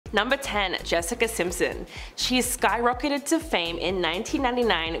Number 10. Jessica Simpson. She skyrocketed to fame in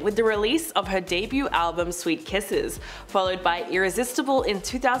 1999 with the release of her debut album Sweet Kisses, followed by Irresistible in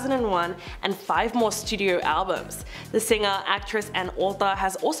 2001 and 5 more studio albums. The singer, actress and author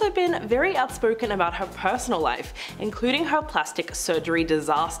has also been very outspoken about her personal life, including her plastic surgery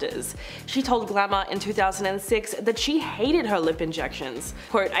disasters. She told Glamour in 2006 that she hated her lip injections.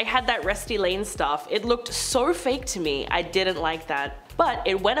 Quote, "I had that Rusty Lane stuff, it looked so fake to me, I didn't like that. But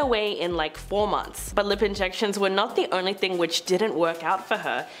it went away in like 4 months. But lip injections were not the only thing which didn't work out for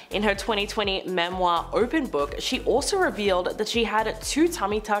her. In her 2020 memoir Open Book, she also revealed that she had 2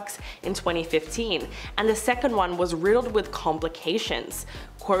 tummy tucks in 2015, and the second one was riddled with complications.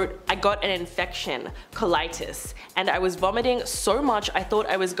 Quote, "I got an infection, colitis, and I was vomiting so much I thought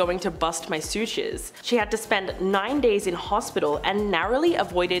I was going to bust my sutures." She had to spend 9 days in hospital and narrowly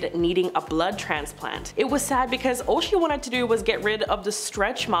avoided needing a blood transplant. It was sad because all she wanted to do was get rid of the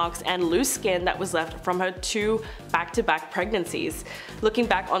stretch marks and loose skin that was left from her 2 back-to-back pregnancies. Looking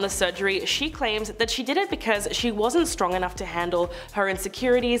back on the surgery, she claims that she did it because she wasn't strong enough to handle her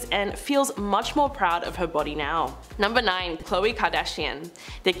insecurities and feels much more proud of her body now. Number 9. Khloe Kardashian.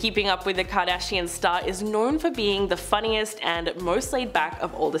 The Keeping Up with the Kardashians star is known for being the funniest and most laid back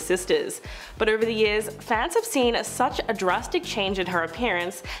of all the sisters. But over the years, fans have seen such a drastic change in her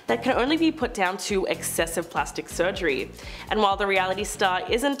appearance that can only be put down to excessive plastic surgery. And while the reality star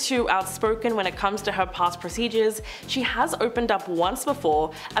isn't too outspoken when it comes to her past procedures, she has opened up once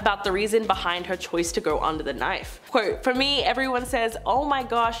before about the reason behind her choice to go under the knife. Quote, "For me, everyone says, oh my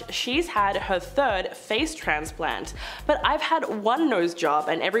gosh, she's had her 3rd face transplant, but I've had 1 nose job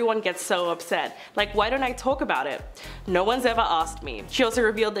and everyone gets so upset. Like, why don't I talk about it? No one's ever asked me." She also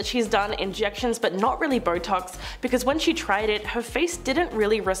revealed that she's done injections but not really Botox because when she tried it, her face didn't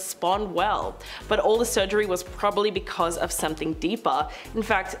really respond well. But all the surgery was probably because of something deeper. In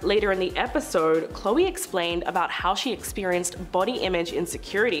fact, later in the episode, Khloe explained about how she experienced body image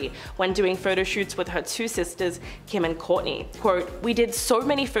insecurity when doing photo shoots with her 2 sisters, Kim and Kourtney. Quote, "We did so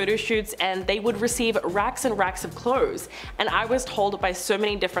many photo shoots and they would receive racks and racks of clothes, and I was told by so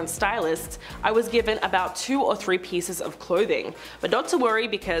many different stylists I was given about 2 or 3 pieces of clothing, but not to worry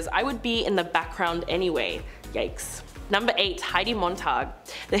because I would be in the background anyway. Yikes." Number 8. Heidi Montag.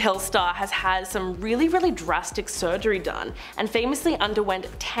 The Hill star has had some really drastic surgery done and famously underwent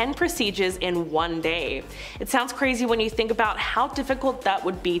 10 procedures in 1 day. It sounds crazy when you think about how difficult that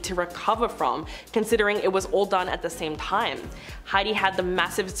would be to recover from, considering it was all done at the same time. Heidi had the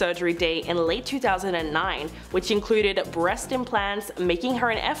massive surgery day in late 2009, which included breast implants, making her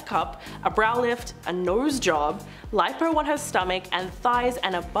an F-cup, a brow lift, a nose job, lipo on her stomach and thighs,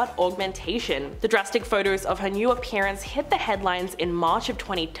 and a butt augmentation. The drastic photos of her new appearance hit the headlines in March of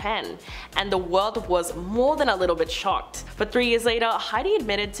 2010, and the world was more than a little bit shocked. But 3 years later, Heidi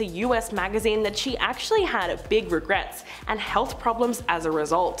admitted to US Magazine that she actually had big regrets and health problems as a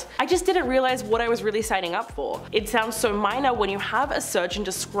result. "I just didn't realize what I was really signing up for. It sounds so minor when you have a surgeon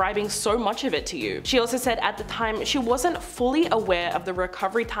describing so much of it to you." She also said at the time she wasn't fully aware of the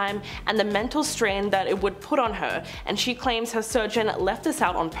recovery time and the mental strain that it would put on her, and she claims her surgeon left this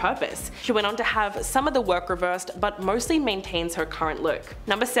out on purpose. She went on to have some of the work reversed, but mostly maintains her current look.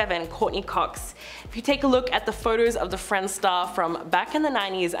 Number 7. Courtney Cox. If you take a look at the photos of the Friends star from back in the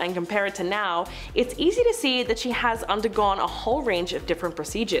 90s and compare it to now, it's easy to see that she has undergone a whole range of different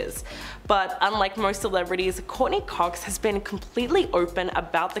procedures. But unlike most celebrities, Courtney Cox has been completely open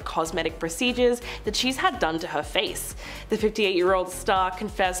about the cosmetic procedures that she's had done to her face. The 58-year-old star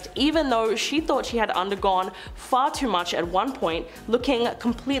confessed even though she thought she had undergone far too much at one point, looking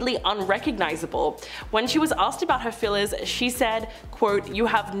completely unrecognizable. When she was asked about her fillers, she said, quote, "You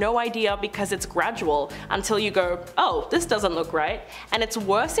have no idea because it's gradual until you go, oh, this doesn't look right, and it's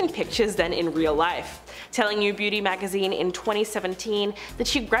worse in pictures than in real life," telling New Beauty magazine in 2017 that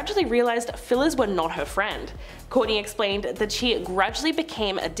she gradually realized fillers were not her friend. Courtney explained that she gradually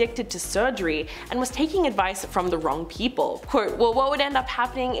became addicted to surgery and was taking advice from the wrong people. Quote, "Well, what would end up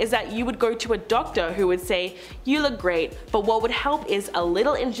happening is that you would go to a doctor who would say, you look great, but what would help is a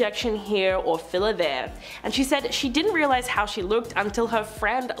little injection here or filler there." And she said she didn't realize how she looked until her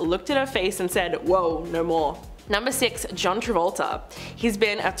friend looked at her face and said, whoa, no more. Number 6. John Travolta. He's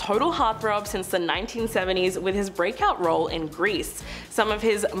been a total heartthrob since the 1970s with his breakout role in Grease. Some of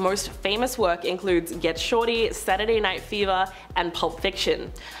his most famous work includes Get Shorty, Saturday Night Fever, and Pulp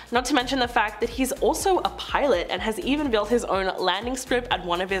Fiction. Not to mention the fact that he's also a pilot and has even built his own landing strip at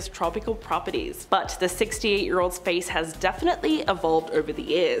one of his tropical properties. But the 68-year-old's face has definitely evolved over the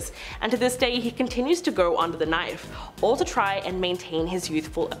years, and to this day he continues to go under the knife, all to try and maintain his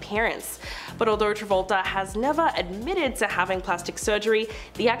youthful appearance. But although Travolta has never never admitted to having plastic surgery,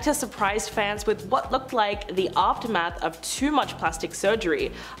 the actor surprised fans with what looked like the aftermath of too much plastic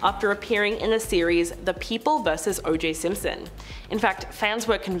surgery after appearing in the series The People vs. O.J. Simpson. In fact, fans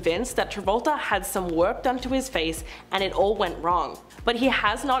were convinced that Travolta had some work done to his face and it all went wrong. But he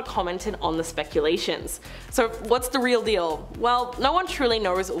has not commented on the speculations. So what's the real deal? Well, no one truly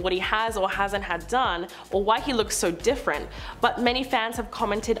knows what he has or hasn't had done or why he looks so different, but many fans have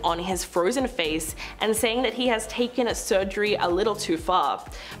commented on his frozen face and saying that he has taken surgery a little too far.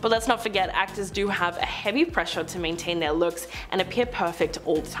 But let's not forget, actors do have a heavy pressure to maintain their looks and appear perfect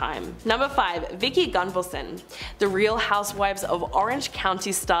all the time. Number 5. Vicki Gunvalson. The Real Housewives of Orange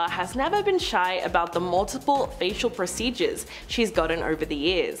County star has never been shy about the multiple facial procedures she's gotten over the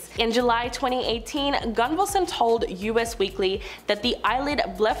years. In July 2018, Gunvalson told US Weekly that the eyelid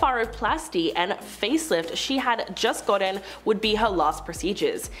blepharoplasty and facelift she had just gotten would be her last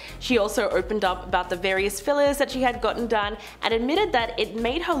procedures. She also opened up about the various fillers that she had gotten done and admitted that it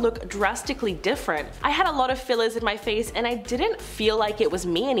made her look drastically different. "I had a lot of fillers in my face and I didn't feel like it was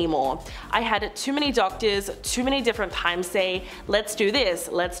me anymore. I had too many doctors, too many different times say, let's do this,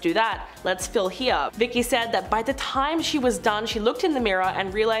 let's do that, let's fill here." Vicki said that by the time she was done, she looked in the mirror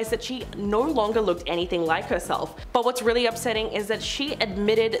and realized that she no longer looked anything like herself. But what's really upsetting is that she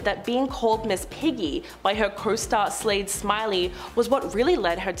admitted that being called Miss Piggy by her co-star Slade Smiley was what really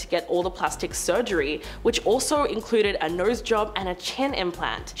led her to get all the plastic surgery, which also included a nose job and a chin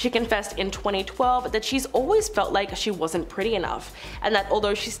implant. She confessed in 2012 that she's always felt like she wasn't pretty enough, and that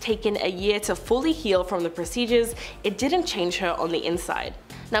although she's taken a year to fully heal from the procedures, it didn't change her on the inside.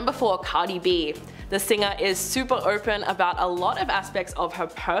 Number 4. Cardi B. The singer is super open about a lot of aspects of her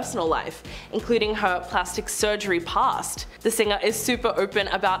personal life, including her plastic surgery past. The singer is super open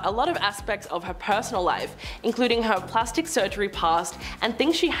about a lot of aspects of her personal life, including her plastic surgery past and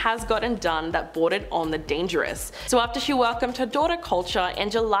things she has gotten done that bordered on the dangerous. So after she welcomed her daughter Culture in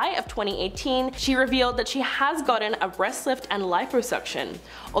July of 2018, she revealed that she has gotten a breast lift and liposuction.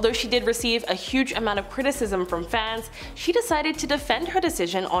 Although she did receive a huge amount of criticism from fans, she decided to defend her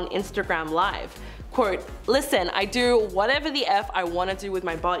decision on Instagram Live. Quote, "Listen, I do whatever the F I want to do with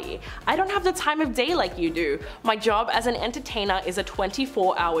my body. I don't have the time of day like you do. My job as an entertainer is a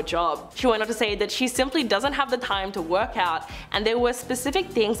 24-hour job." She went on to say that she simply doesn't have the time to work out, and there were specific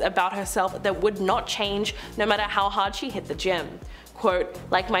things about herself that would not change no matter how hard she hit the gym. Quote,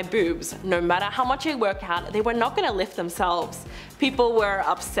 "Like my boobs, no matter how much I work out, they were not going to lift themselves." People were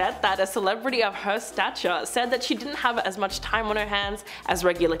upset that a celebrity of her stature said that she didn't have as much time on her hands as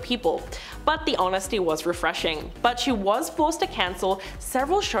regular people, but the honesty was refreshing. But she was forced to cancel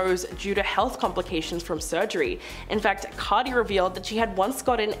several shows due to health complications from surgery. In fact, Cardi revealed that she had once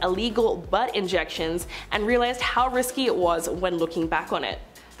gotten illegal butt injections and realized how risky it was when looking back on it.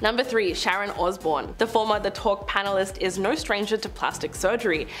 Number 3. Sharon Osbourne. The former The Talk panelist is no stranger to plastic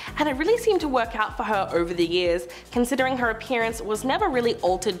surgery, and it really seemed to work out for her over the years, considering her appearance was never really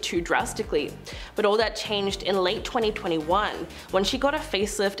altered too drastically. But all that changed in late 2021, when she got a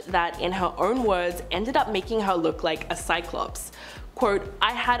facelift that, in her own words, ended up making her look like a cyclops. Quote,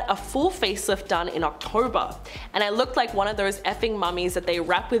 "I had a full facelift done in October, and I looked like one of those effing mummies that they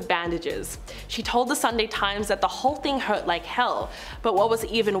wrap with bandages." She told the Sunday Times that the whole thing hurt like hell, but what was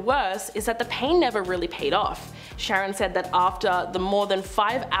even worse is that the pain never really paid off. Sharon said that after the more than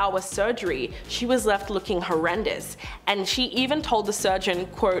 5-hour surgery, she was left looking horrendous, and she even told the surgeon,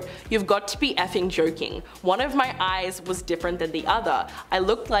 quote, "You've got to be effing joking. One of my eyes was different than the other. I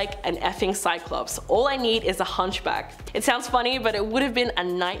looked like an effing cyclops. All I need is a hunchback." It sounds funny, but it would have been a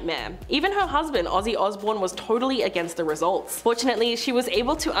nightmare. Even her husband, Ozzy Osbourne, was totally against the results. Fortunately, she was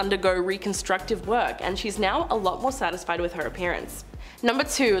able to undergo reconstructive work, and she's now a lot more satisfied with her appearance. Number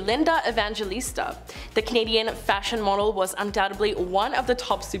 2. Linda Evangelista. The Canadian fashion model was undoubtedly one of the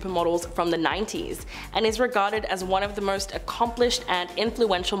top supermodels from the 90s, and is regarded as one of the most accomplished and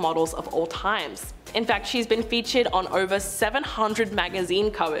influential models of all times. In fact, she's been featured on over 700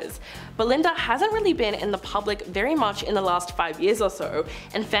 magazine covers. But Linda hasn't really been in the public very much in the last 5 years or so,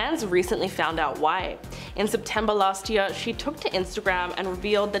 and fans recently found out why. In September last year, she took to Instagram and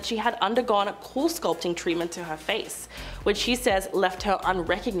revealed that she had undergone a cool sculpting treatment to her face, which she says left her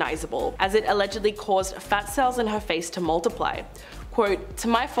unrecognizable, as it allegedly caused fat cells in her face to multiply. Quote, "To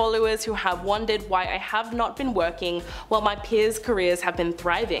my followers who have wondered why I have not been working while my peers' careers have been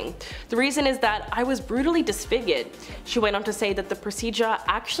thriving, the reason is that I was brutally disfigured." She went on to say that the procedure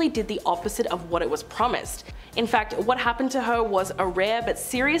actually did the opposite of what it was promised. In fact, what happened to her was a rare but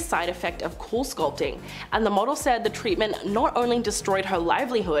serious side effect of cool sculpting, and the model said the treatment not only destroyed her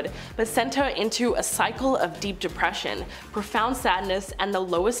livelihood, but sent her into a cycle of deep depression, profound sadness, and the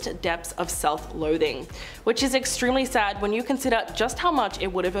lowest depths of self-loathing, which is extremely sad when you consider just how much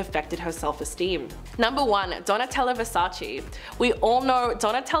it would have affected her self-esteem. Number 1. Donatella Versace. We all know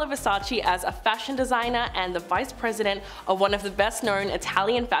Donatella Versace as a fashion designer and the vice president of one of the best known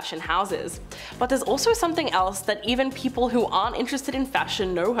Italian fashion houses. But there's also something else that even people who aren't interested in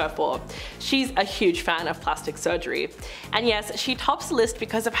fashion know her for. She's a huge fan of plastic surgery. And yes, she tops the list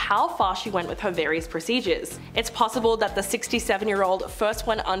because of how far she went with her various procedures. It's possible that the 67-year-old first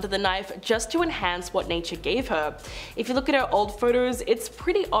went under the knife just to enhance what nature gave her. If you look at her old photos, it's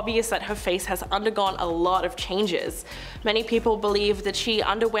pretty obvious that her face has undergone a lot of changes. Many people believe that she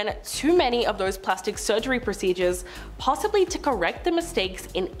underwent too many of those plastic surgery procedures, possibly to correct the mistakes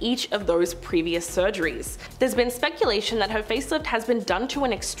in each of those previous surgeries. There's been speculation that her facelift has been done to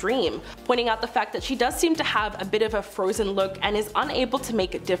an extreme, pointing out the fact that she does seem to have a bit of a frozen look and is unable to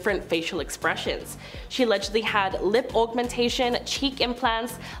make different facial expressions. She allegedly had lip augmentation, cheek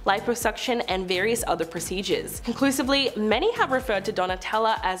implants, liposuction, and various other procedures. Conclusively, many have referred to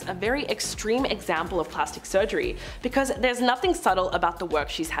Donatella as a very extreme example of plastic surgery because there's nothing subtle about the work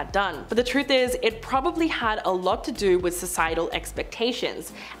she's had done. But the truth is, it probably had a lot to do with societal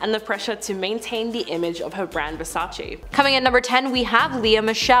expectations and the pressure to maintain the image of her brand Versace. Coming at number 10, we have Lea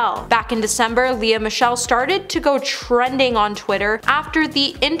Michele. Back in December, Lea Michele started to go trending on Twitter after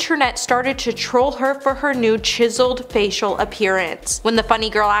the internet started to troll her for her new chiseled facial appearance. When the funny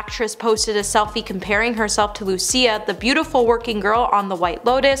girl actress posted a selfie comparing herself to Lucia, the beautiful working girl on The White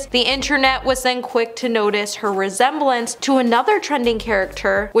Lotus, the internet was then quick to notice her resemblance to another trending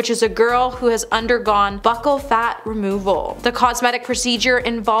character, which is a girl who has undergone buccal fat removal. The cosmetic procedure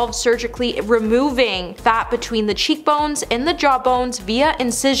involved surgically removing fat between the cheekbones and the jawbones via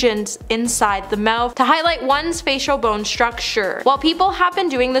incisions inside the mouth to highlight one's facial bone structure. While people have been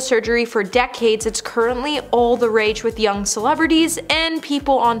doing the surgery for decades, it's currently all the rage with young celebrities and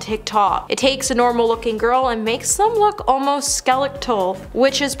people on TikTok. It takes a normal looking girl and makes them look almost skeletal,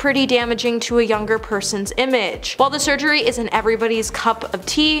 which is pretty damaging to a younger person's image. While the surgery isn't everybody's cup of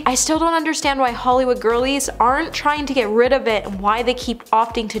tea, I still don't understand why Hollywood girlies aren't trying to get rid of it and why they keep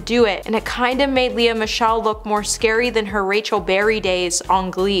opting to do it, and it kinda made Lea Michele look more scary than her Rachel Berry days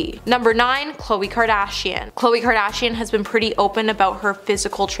on Glee. Number 9, Khloe Kardashian. Khloe Kardashian has been pretty open about her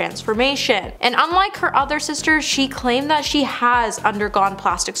physical transformation, and unlike her other sisters, she claimed that she has undergone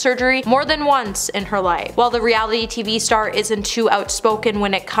plastic surgery more than once in her life. While the reality TV star isn't too outspoken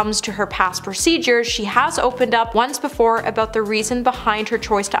when it comes to her past procedures, she has opened up once before about the reason behind her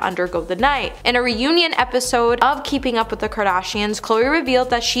choice to undergo the knife. In a reunion episode of Keeping Up with the Kardashians, Khloe revealed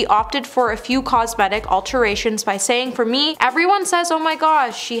that she opted for a few cosmetic alterations by saying, "For me, everyone says, oh my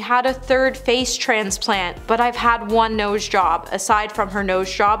gosh, she had a third face transplant, but I've had one nose job." Aside from her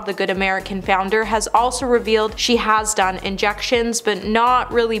nose job, the Good American founder has also revealed she has done injections, but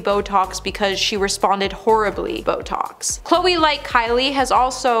not really Botox because she responded horribly Botox. Khloe, like Kylie, has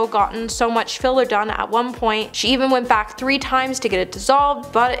also gotten so much filler done at one point. She even went back 3 times to get it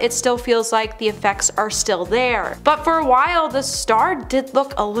dissolved, but it still feels like the effects are still there. But for a while, the star did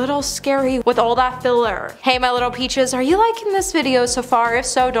look a little scary with all that filler. Hey my little peaches, are you liking this video so far? If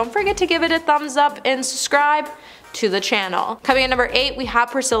so, don't forget to give it a thumbs up and subscribe to the channel. Coming at number 8, we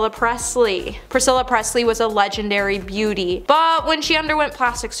have Priscilla Presley. Priscilla Presley was a legendary beauty, but when she underwent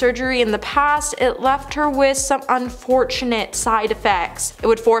plastic surgery in the past, it left her with some unfortunate side effects. It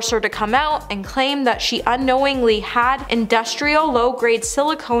would force her to come out and claim that she unknowingly had industrial low-grade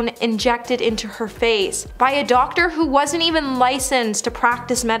silicone injected into her face by a doctor who wasn't even licensed to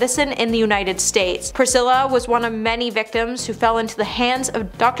practice medicine in the United States. Priscilla was one of many victims who fell into the hands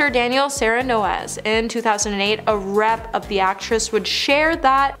of Dr. Daniel Serranoez. In 2008, a rep of the actress would share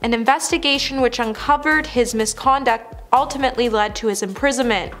that an investigation which uncovered his misconduct ultimately led to his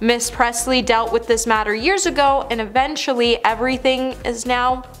imprisonment. Miss Presley dealt with this matter years ago, and eventually everything is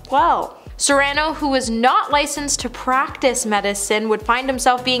now well. Serrano, who was not licensed to practice medicine, would find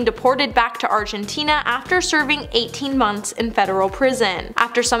himself being deported back to Argentina after serving 18 months in federal prison,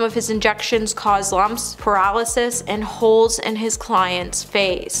 after some of his injections caused lumps, paralysis, and holes in his client's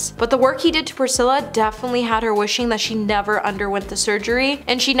face. But the work he did to Priscilla definitely had her wishing that she never underwent the surgery,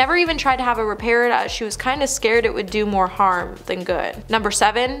 and she never even tried to have it repaired as she was kinda scared it would do more harm than good. Number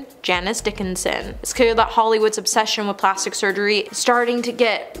 7, Janice Dickinson. It's clear that Hollywood's obsession with plastic surgery is starting to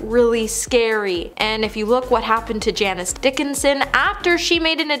get really scary scary. And if you look what happened to Janice Dickinson after she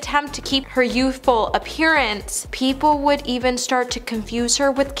made an attempt to keep her youthful appearance, people would even start to confuse her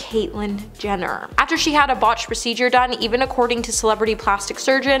with Caitlyn Jenner. After she had a botched procedure done, even according to celebrity plastic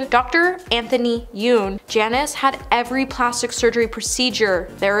surgeon Dr. Anthony Yoon, Janice had every plastic surgery procedure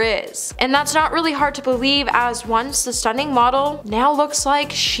there is. And that's not really hard to believe, as once the stunning model now looks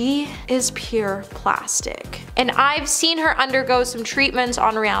like she is pure plastic. And I've seen her undergo some treatments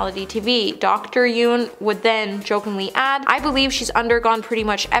on reality TV. Dr. Yoon would then jokingly add, "I believe she's undergone pretty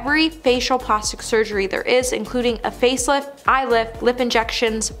much every facial plastic surgery there is, including a facelift, eye lift, lip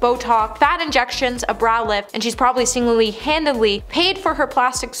injections, Botox, fat injections, a brow lift, and she's probably single-handedly paid for her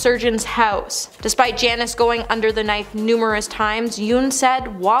plastic surgeon's house." Despite Janice going under the knife numerous times, Yoon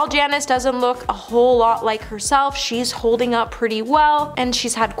said while Janice doesn't look a whole lot like herself, she's holding up pretty well and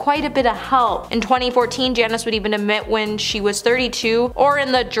she's had quite a bit of help. In 2014, Janice would even admit when she was 32, or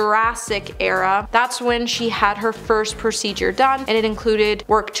in the Jurassic era, that's when she had her first procedure done, and it included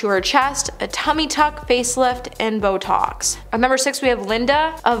work to her chest, a tummy tuck, facelift, and Botox. At number 6, we have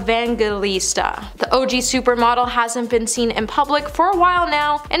Linda Evangelista. The OG supermodel hasn't been seen in public for a while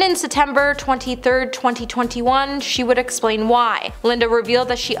now, and in September 23rd, 2021, she would explain why. Linda revealed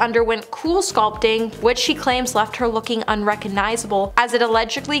that she underwent cool sculpting, which she claims left her looking unrecognizable, as it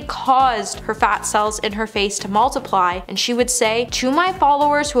allegedly caused her fat cells in her face to multiply. And she would say, "To my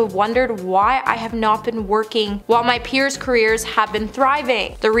followers who have wondered why I have not been working while my peers' careers have been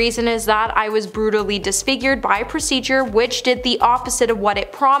thriving, the reason is that I was brutally disfigured by a procedure which did the opposite of what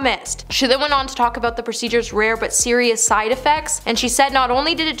it promised." She then went on to talk about the procedure's rare but serious side effects, and she said, "Not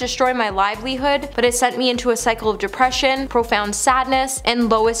only did it destroy my livelihood, but it sent me into a cycle of depression, profound sadness, and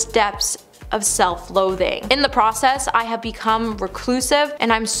lowest depths of self-loathing. In the process, I have become reclusive,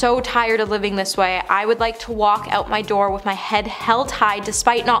 and I'm so tired of living this way. I would like to walk out my door with my head held high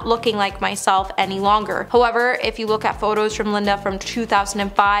despite not looking like myself any longer." However, if you look at photos from Linda from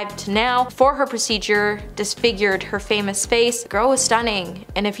 2005 to now, before her procedure disfigured her famous face, the girl was stunning.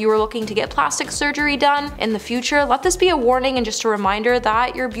 And if you were looking to get plastic surgery done in the future, let this be a warning and just a reminder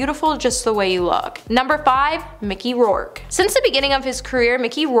that you're beautiful just the way you look. Number 5, Mickey Rourke. Since the beginning of his career,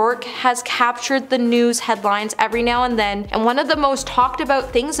 Mickey Rourke has captured the news headlines every now and then, and one of the most talked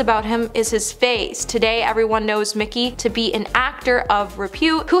about things about him is his face. Today, everyone knows Mickey to be an actor of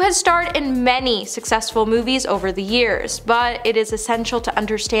repute who has starred in many successful movies over the years, but it is essential to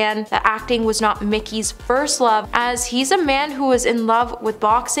understand that acting was not Mickey's first love, as he's a man who was in love with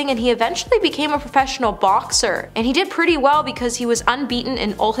boxing, and he eventually became a professional boxer. And he did pretty well because he was unbeaten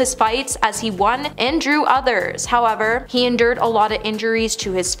in all his fights, as he won and drew others. However, he endured a lot of injuries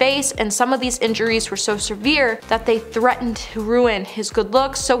to his face, and some of these injuries were so severe that they threatened to ruin his good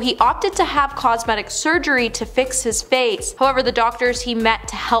looks, so he opted to have cosmetic surgery to fix his face. However, the doctors he met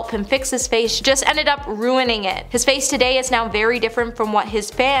to help him fix his face just ended up ruining it. His face today is now very different from what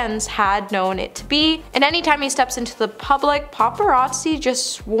his fans had known it to be, and anytime he steps into the public, paparazzi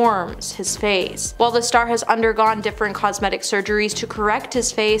just swarms his face. While the star has undergone different cosmetic surgeries to correct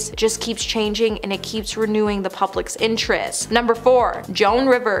his face, it just keeps changing and it keeps renewing the public's interest. Number 4, Joan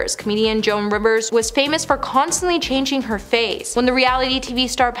Rivers. Comedian Joan Rivers was famous for constantly changing her face. When the reality TV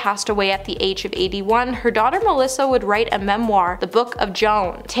star passed away at the age of 81, her daughter Melissa would write a memoir, The Book of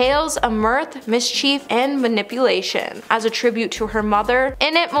Joan, Tales of Mirth, Mischief, and Manipulation, as a tribute to her mother.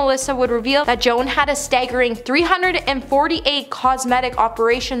 In it, Melissa would reveal that Joan had a staggering 348 cosmetic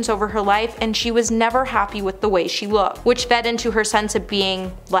operations over her life, and she was never happy with the way she looked, which fed into her sense of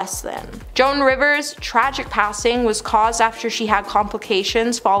being less than. Joan Rivers' tragic passing was caused after she had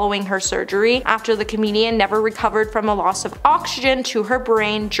complications following her surgery, after the comedian never recovered from a loss of oxygen to her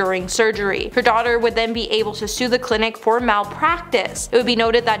brain during surgery. Her daughter would then be able to sue the clinic for malpractice. It would be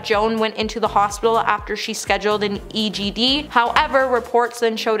noted that Joan went into the hospital after she scheduled an EGD. However, reports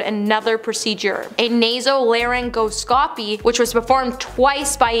then showed another procedure, a nasolaryngoscopy, which was performed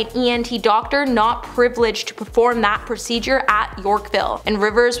twice by an ENT doctor not privileged to perform that procedure at Yorkville, and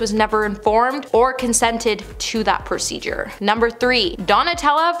Rivers was never informed or consented to that procedure. Number 3,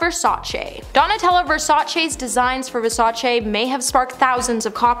 Donatella Versace. Donatella Versace's designs for Versace may have sparked thousands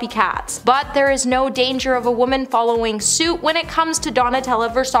of copycats, but there is no danger of a woman following suit when it comes to Donatella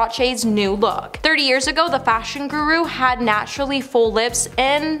Versace's new look. 30 years ago, the fashion guru had naturally full lips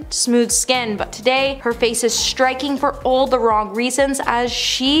and smooth skin, but today her face is striking for all the wrong reasons, as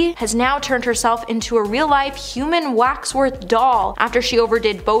she has now turned herself into a real-life human waxwork doll after she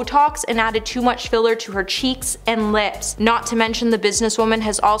overdid Botox and added too much filler to her cheeks and lips. Not to mention, the businesswoman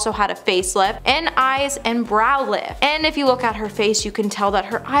has also had a facelift and eyes and brow lift. And if you look at her face, you can tell that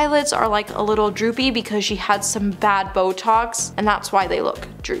her eyelids are like a little droopy because she had some bad Botox, and that's why they look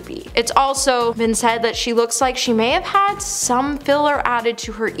droopy. It's also been said that she looks like she may have had some filler added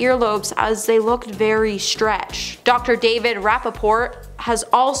to her earlobes as they looked very stretched. Dr. David Rappaport has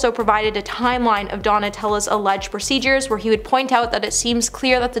also provided a timeline of Donatella's alleged procedures where he would point out that it seems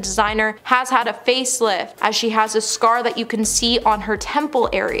clear that the designer has had a facelift, as she has a scar that you can see on her temple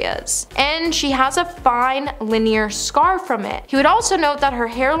areas, and she has a fine linear scar from it. He would also note that her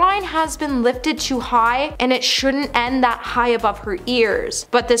hairline has been lifted too high and it shouldn't end that high above her ears,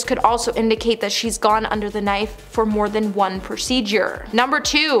 but this could also indicate that she's gone under the knife for more than one procedure. Number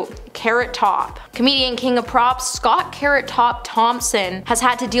 2. Carrot Top. Comedian king of props Scott Carrot Top Thompson has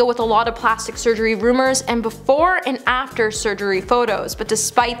had to deal with a lot of plastic surgery rumors and before and after surgery photos, but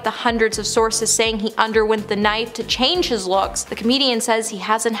despite the hundreds of sources saying he underwent the knife to change his looks, the comedian says he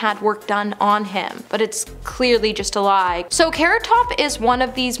hasn't had work done on him, but it's clearly just a lie. So Carrot Top is one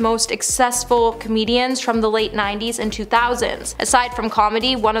of these most successful comedians from the late 90s and 2000s. Aside from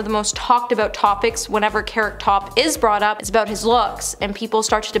comedy, one of the most talked about topics whenever Carrot Top is brought up is about his looks, and people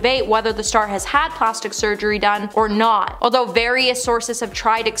start to debate whether the star has had plastic surgery done or not. Although various sources have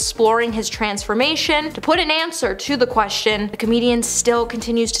tried exploring his transformation to put an answer to the question, the comedian still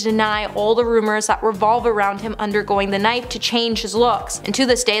continues to deny all the rumors that revolve around him undergoing the knife to change his looks. And to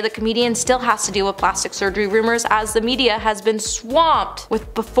this day, the comedian still has to deal with plastic surgery rumors as the media has been swamped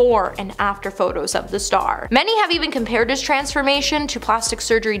with before and after photos of the star. Many have even compared his transformation to plastic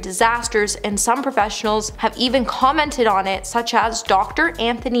surgery disasters, and some professionals have even commented on it, such as Dr.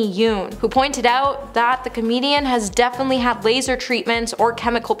 Anthony Yoon, who pointed out that the comedian has definitely had laser treatments or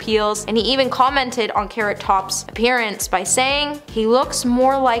chemical peels, and he even commented on Carrot Top's appearance by saying he looks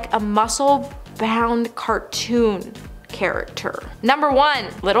more like a muscle-bound cartoon character. Number 1.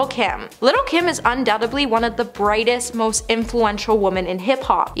 Little Kim. Little Kim is undoubtedly one of the brightest, most influential women in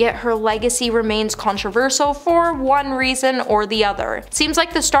hip-hop, yet her legacy remains controversial for one reason or the other. It seems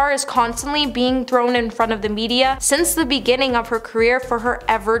like the star is constantly being thrown in front of the media since the beginning of her career for her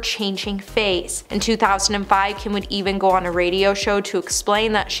ever-changing face. In 2005, Kim would even go on a radio show to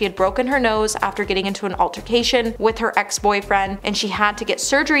explain that she had broken her nose after getting into an altercation with her ex-boyfriend, and she had to get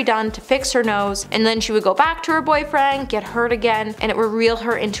surgery done to fix her nose, and then she would go back to her boyfriend, get hurt again, and it would reel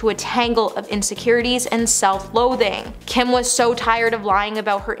her into a tangle of insecurities and self-loathing. Kim was so tired of lying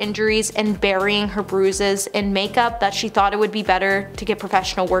about her injuries and burying her bruises in makeup that she thought it would be better to get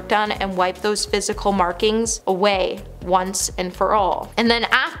professional work done and wipe those physical markings away once and for all. And then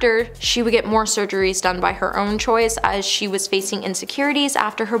after, she would get more surgeries done by her own choice as she was facing insecurities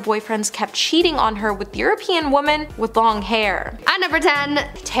after her boyfriends kept cheating on her with European women with long hair. At number 10,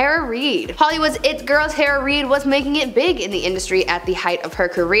 Tara Reid. Hollywood's it girl Tara Reid was making it big in the industry at the height of her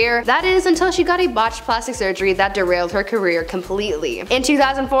career. That is until she got a botched plastic surgery that derailed her career completely. In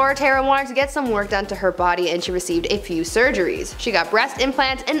 2004, Tara wanted to get some work done to her body and she received a few surgeries. She got breast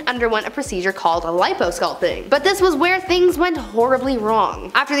implants and underwent a procedure called liposculpting. But this was where things went horribly wrong.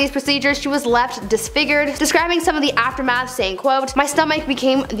 After these procedures, she was left disfigured, describing some of the aftermath saying, quote, "My stomach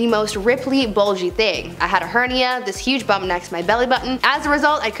became the most ripply, bulgy thing. I had a hernia, this huge bump next to my belly button. As a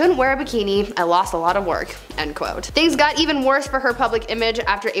result, I couldn't wear a bikini. I lost a lot of work." End quote. Things got even worse for her public image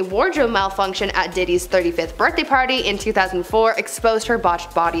after a wardrobe malfunction at Diddy's 35th birthday party in 2004 exposed her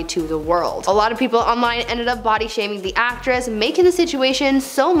botched body to the world. A lot of people online ended up body shaming the actress, making the situation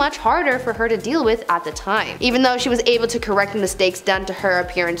so much harder for her to deal with at the time. Even though she was able to correct the mistakes done to her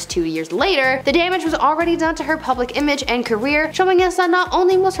appearance 2 years later, the damage was already done to her public image and career, showing us that not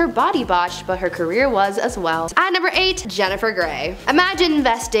only was her body botched, but her career was as well. At number 8, Jennifer Grey. Imagine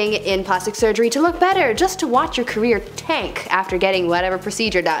investing in plastic surgery to look better just to watch your career tank after getting whatever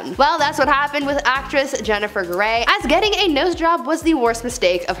procedure done. Well, that's what happened with actress Jennifer Grey, as getting a nose job was the worst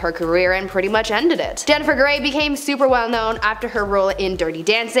mistake of her career and pretty much ended it. Jennifer Grey became super well known after her role in Dirty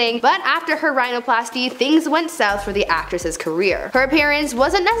Dancing, but after her rhinoplasty, things went south for the actress's career. Her appearance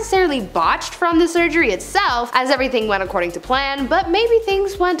wasn't necessarily botched from the surgery itself, as everything went according to plan, but maybe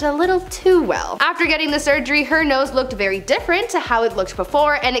things went a little too well. After getting the surgery, her nose looked very different to how it looked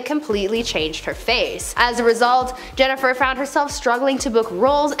before, and it completely changed her face. As a result, Jennifer found herself struggling to book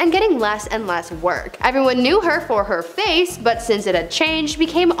roles and getting less and less work. Everyone knew her for her face, but since it had changed,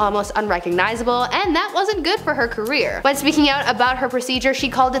 became almost unrecognizable, and that wasn't good for her career. When speaking out about her procedure, she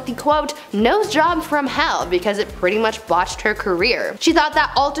called it the quote, "nose job from hell," because it pretty much botched her career. She thought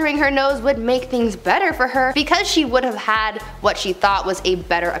that altering her nose would make things better for her because she would have had what she thought was a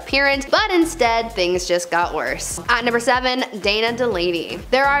better appearance, but instead things just got worse. At number 7, Dana Delaney.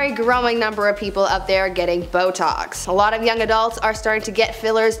 There are a growing number of people out there getting Botox. A lot of young adults are starting to get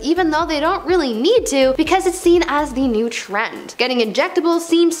fillers even though they don't really need to because it's seen as the new trend. Getting injectables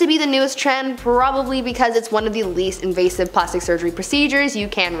seems to be the newest trend, probably because it's one of the least invasive plastic surgery procedures you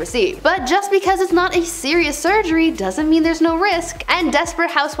can receive. But just because it's not a serious surgery doesn't mean there's no risk, and Desperate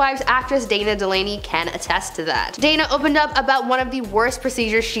Housewives actress Dana Delaney can attest to that. Dana opened up about one of the worst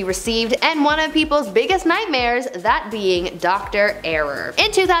procedures she received and one of people's biggest nightmares, that being Dr. Error.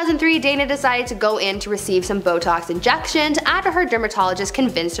 In 2003, Dana decided to go in to receive some Botox injections after her dermatologist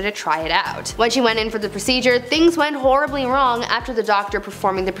convinced her to try it out. When she went in for the procedure, things went horribly wrong after the doctor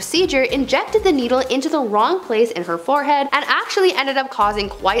performing the procedure injected the needle into the wrong place in her forehead and actually ended up causing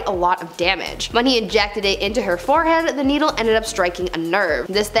quite a lot of damage. When he injected it into her forehead, the needle ended up striking a nerve.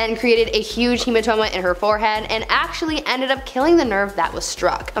 This then created a huge hematoma in her forehead and actually ended up killing the nerve that was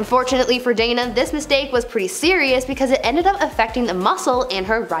struck. Unfortunately for Dana, this mistake was pretty serious because it ended up affecting the muscle in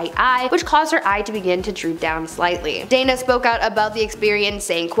her right eye, which caused her eye to begin to droop down slightly. Dana spoke out about the experience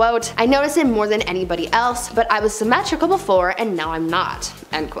saying, quote, "I noticed it more than anybody else, but I was symmetrical before and now I'm not."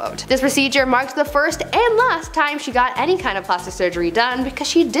 End quote. This procedure marked the first and last time she got any kind of plastic surgery done because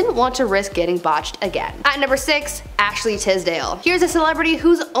she didn't want to risk getting botched again. At number 6, Ashley Tisdale. Here's a celebrity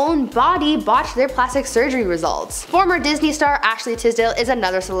whose own body botched their plastic surgery results. Former Disney star Ashley Tisdale is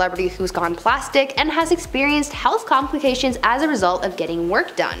another celebrity who's gone plastic and has experienced health complications as a result of getting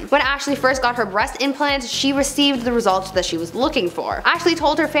work done. When Ashley first got her breast implants, she received the results that she was looking for. Ashley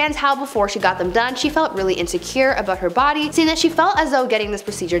told her fans how before she got them done, she felt really insecure about her body, saying that she felt as though getting this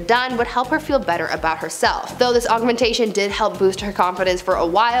procedure done would help her feel better about herself. Though this augmentation did help boost her confidence for a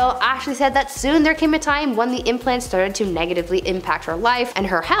while, Ashley said that soon there came a time when the implants started to negatively impact her life and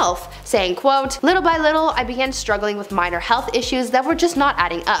her health, saying, quote, "Little by little, I began struggling with minor health issues that were just not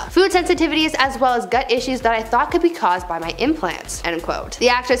adding up. Food sensitivities as well as gut issues that I thought could be caused by my implants." End quote. The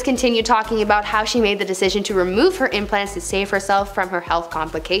actress continued talking about how she made the decision to remove her implants to save herself from her health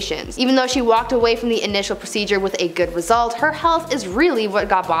complications. Even though she walked away from the initial procedure with a good result, her health is really what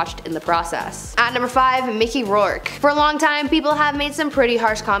got botched in the process. At number 5, Mickey Rourke. For a long time, people have made some pretty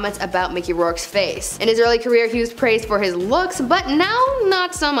harsh comments about Mickey Rourke's face. In his early career, he was praised for his looks, but now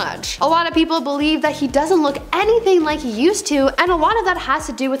not so much. A lot of people believe that he doesn't look anything like he used to, and a lot of that has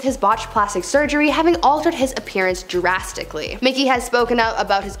to do with his botched plastic surgery having altered his appearance drastically. Mickey has spoken out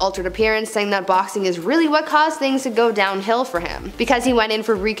about his altered appearance, saying that boxing is really what caused things to go downhill for him. Because he went in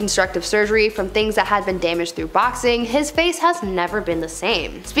for reconstructive surgery from things that had been damaged through boxing, his face has never been the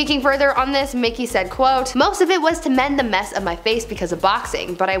same. Speaking further on this, Mickey said, quote, "Most of it was to mend the mess of my face because of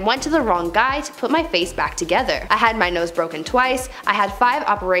boxing, but I went to the wrong guy to put my face back together. I had my nose broken twice, I had 5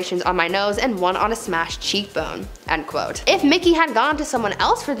 operations on my nose and 1 on a smashed cheekbone." End quote. If Mickey had gone to someone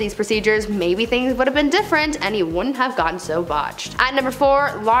else for these procedures, maybe things would have been different and he wouldn't have gotten so botched. At number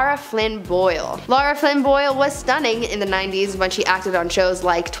 4, Lara Flynn Boyle. Lara Flynn Boyle was stunning in the 90s when she acted on shows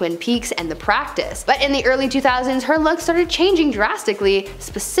like Twin Peaks and The Practice, but in the early 2000s her look started changing drastically,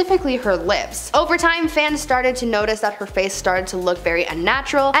 specifically her lips. Over time, fans started to notice that her face started to look very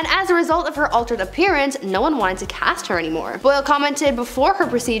unnatural, and as a result of her altered appearance, no one wanted to cast her anymore. Boyle commented before her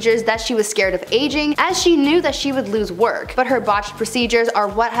procedures that she was scared of aging as she knew that she would lose work, but her botched procedures are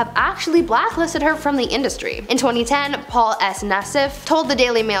what have actually blacklisted her from the industry. In 2010, Paul S. Nassif told the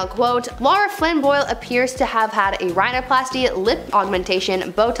Daily Mail, quote, "Lara Flynn Boyle appears to have had a rhinoplasty, lip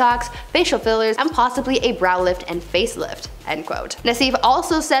augmentation, Botox, facial fillers, and possibly a brow lift and facelift." End quote. Nassif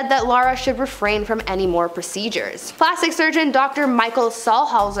also said that Lara should refrain from any more procedures. Plastic surgeon Dr. Michael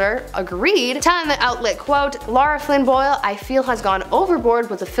Saulhauser agreed, telling the outlet, quote, "Lara Flynn Boyle, I feel, has gone overboard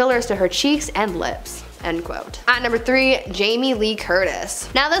with the fillers to her cheeks and lips." End quote. At number 3, Jamie Lee Curtis.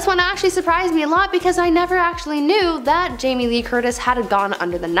 Now this one actually surprised me a lot because I never actually knew that Jamie Lee Curtis had gone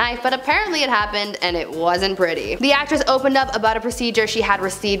under the knife, but apparently it happened and it wasn't pretty. The actress opened up about a procedure she had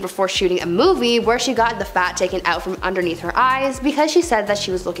received before shooting a movie where she got the fat taken out from underneath her eyes because she said that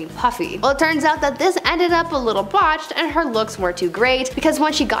she was looking puffy. Well, it turns out that this ended up a little botched and her looks weren't too great because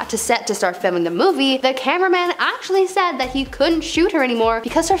when she got to set to start filming the movie, the cameraman actually said that he couldn't shoot her anymore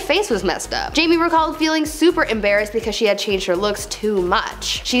because her face was messed up. Jamie recalled feeling feeling super embarrassed because she had changed her looks too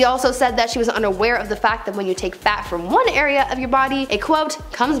much. She also said that she was unaware of the fact that when you take fat from one area of your body, it quote,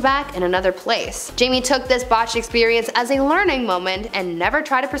 comes back in another place. Jamie took this botched experience as a learning moment and never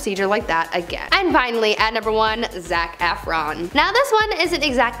tried a procedure like that again. And finally, at number 1, Zac Efron. Now this one isn't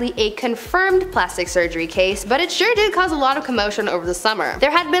exactly a confirmed plastic surgery case, but it sure did cause a lot of commotion over the summer.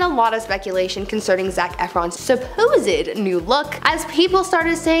 There had been a lot of speculation concerning Zac Efron's supposed new look, as people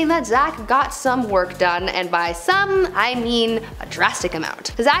started saying that Zac got some work done, and by some, I mean a drastic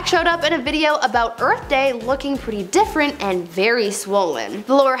amount. Zac showed up in a video about Earth Day looking pretty different and very swollen.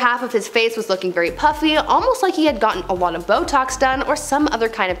 The lower half of his face was looking very puffy, almost like he had gotten a lot of Botox done or some other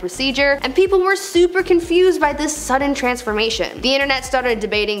kind of procedure, and people were super confused by this sudden transformation. The internet started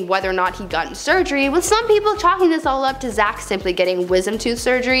debating whether or not he'd gotten surgery, with some people chalking this all up to Zac simply getting wisdom tooth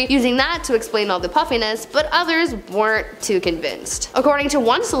surgery, using that to explain all the puffiness, but others weren't too convinced. According to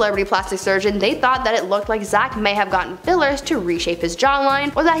one celebrity plastic surgeon, they thought that it looked like Zac may have gotten fillers to reshape his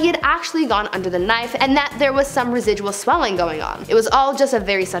jawline, or that he had actually gone under the knife and that there was some residual swelling going on. It was all just a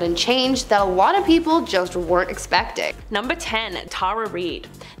very sudden change that a lot of people just weren't expecting. Number 10. Tara Reid.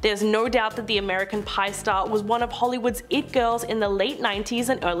 There's no doubt that the American Pie star was one of Hollywood's it girls in the late 90s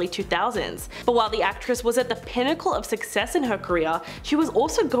and early 2000s. But while the actress was at the pinnacle of success in her career, she was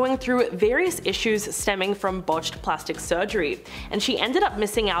also going through various issues stemming from botched plastic surgery, and she ended up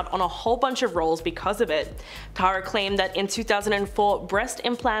missing out on a whole bunch of roles because of it. Tara claimed that in 2004, breast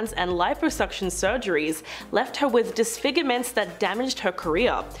implants and liposuction surgeries left her with disfigurements that damaged her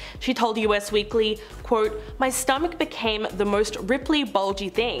career. She told US Weekly, quote, "My stomach became the most ripply, bulgy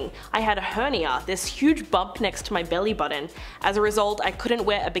thing. I had a hernia, this huge bump next to my belly button. As a result, I couldn't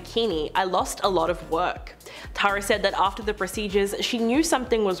wear a bikini. I lost a lot of work." Tara said that after the procedures, she knew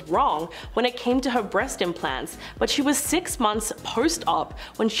something was wrong when it came to her breast implants, but she was 6 months post-op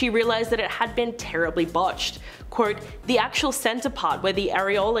when she realized that it had been terribly botched. Quote, "The actual center part where the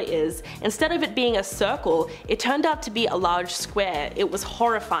areola is, instead of it being a circle, it turned out to be a large square. It was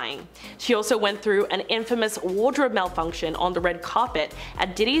horrifying." She also went through an infamous wardrobe malfunction on the red carpet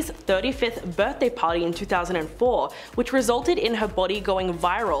at Diddy's 35th birthday party in 2004, which resulted in her body going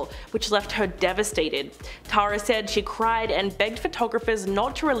viral, which left her devastated. Tara said she cried and begged photographers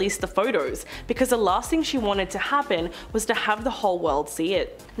not to release the photos, because the last thing she wanted to happen was to have the whole world see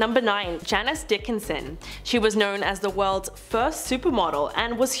it. Number 9. Janice Dickinson. She was known as the world's first supermodel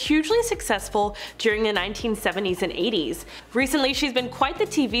and was hugely successful during the 1970s and 80s. Recently, she's been quite the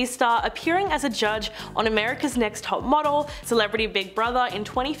TV star, appearing as a judge on America's Next Top Model, Celebrity Big Brother in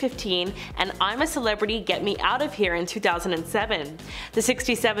 2015, and I'm a Celebrity, Get Me Out of Here in 2007. The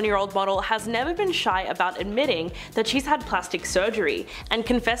 67-year-old model has never been shy about admitting that she's had plastic surgery, and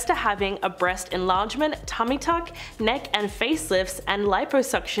confessed to having a breast enlargement, tummy tuck, neck and facelifts, and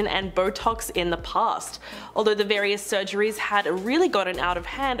liposuction and Botox in the past. Although the various surgeries had really gotten out of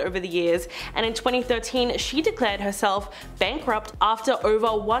hand over the years, and in 2013 she declared herself bankrupt after over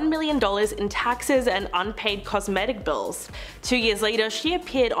 $1 million in taxes and unpaid cosmetic bills. 2 years later, she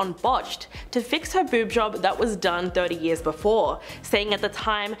appeared on Botched to fix her boob job that was done 30 years before, saying at the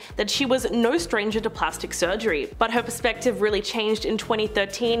time that she was no stranger to plastic surgery. But her perspective really changed in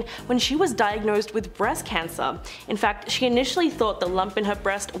 2013 when she was diagnosed with breast cancer. In fact, she initially thought the lump in her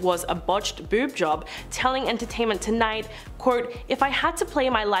breast was a botched boob job, telling Entertainment Tonight, quote, "If I had to play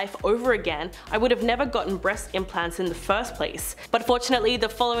my life over again, I would have never gotten breast implants in the first place." But fortunately, the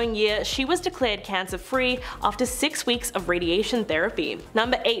following year, she was declared cancer-free after 6 weeks of radiation therapy.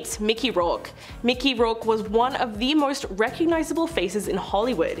 Number 8. Mickey Rourke. Mickey Rourke was one of the most recognizable faces in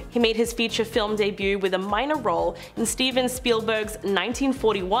Hollywood. He made his feature film debut with a minor role in Steven Spielberg's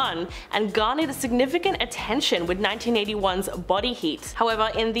 1941 and garnered significant attention with 1981's Body Heat.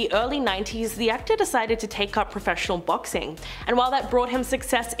 However, in the early 90s, the actor decided to take up professional boxing, and while that brought him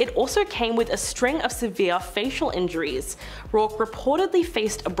success, it also came with a string of severe facial injuries. Rourke reportedly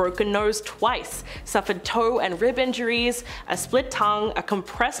faced a broken nose twice, suffered toe and rib injuries, a split tongue, a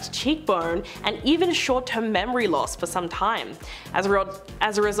compressed cheekbone, and even short-term memory loss for some time.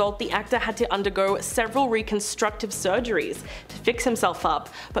 As a result, the actor had to undergo several reconstructive surgeries to fix himself up,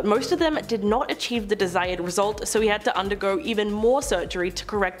 but most of them did not achieve the desired result, so he had to undergo even more surgery to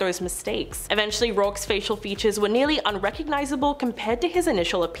correct those mistakes. Eventually, Rourke's facial features were nearly unrecognizable compared to his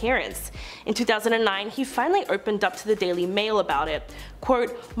initial appearance. In 2009, he finally opened up to the Daily Mail about it.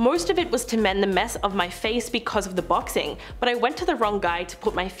 Quote, "Most of it was to mend the mess of my face because of the boxing, but I went to the wrong guy to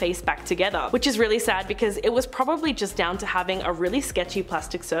put my face back together," which is really sad because it was probably just down to having a really sketchy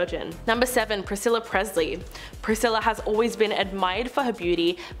plastic surgeon. Number 7. Priscilla Presley. Priscilla has always been admired for her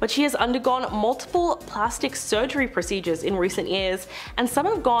beauty, but she has undergone multiple plastic surgery procedures in recent years, and some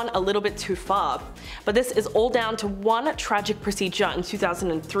have gone a little bit too far. But this is all down to one tragic procedure in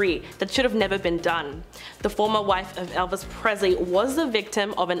 2003 that should have never been done. The former wife of Elvis Presley was the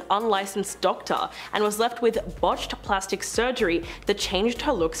victim of an unlicensed doctor and was left with botched plastic surgery that changed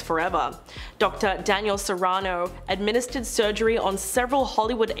her looks forever. Dr. Daniel Serrano administered surgery on several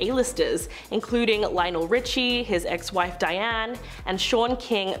Hollywood A-listers, including Lionel Richie, his ex-wife Diane, and Shaun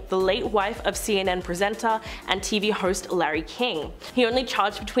King, the late wife of CNN presenter and TV host Larry King. He only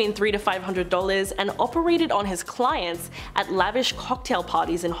charged between $300 to $500 and operated on his clients at lavish cocktail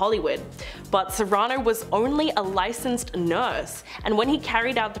parties in Hollywood. But Serrano was only a licensed nurse, and when he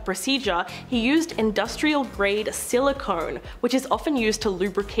carried out the procedure, he used industrial-grade silicone, which is often used to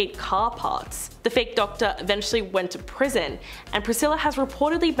lubricate car parts. The fake doctor eventually went to prison, and Priscilla has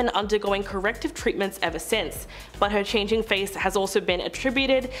reportedly been undergoing corrective treatments ever since, but her changing face has also been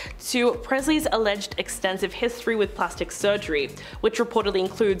attributed to Presley's alleged extensive history with plastic surgery, which reportedly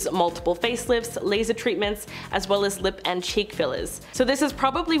includes multiple facelifts, laser treatments, as well as lip and cheek fillers. So this is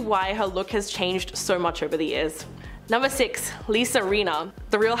probably why her look has changed so much over the years. Number 6. Lisa Rinna.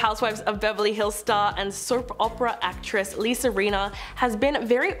 The Real Housewives of Beverly Hills star and soap opera actress Lisa Rinna has been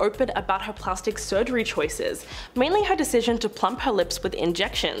very open about her plastic surgery choices, mainly her decision to plump her lips with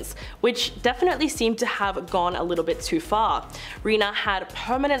injections, which definitely seemed to have gone a little bit too far. Rinna had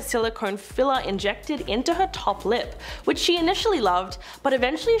permanent silicone filler injected into her top lip, which she initially loved, but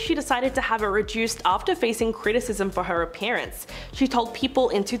eventually she decided to have it reduced after facing criticism for her appearance. She told People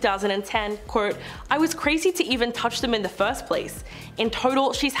in 2010, quote, "I was crazy to even touch them in the first place. In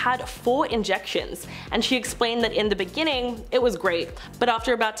total, she's had 4 injections, and she explained that in the beginning, it was great, but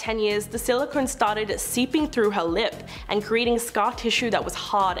after about 10 years, the silicone started seeping through her lip and creating scar tissue that was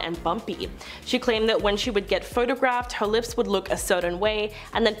hard and bumpy. She claimed that when she would get photographed, her lips would look a certain way,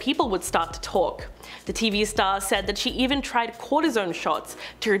 and then people would start to talk." The TV star said that she even tried cortisone shots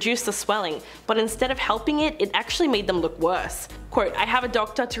to reduce the swelling, but instead of helping it, it actually made them look worse. Quote, "I have a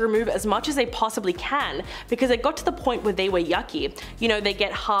doctor to remove as much as they possibly can because it got to the point where they were yucky. You know, they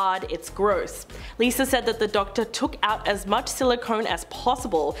get hard, it's gross." Lisa said that the doctor took out as much silicone as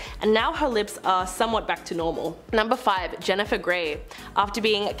possible, and now her lips are somewhat back to normal. Number 5. Jennifer Grey. After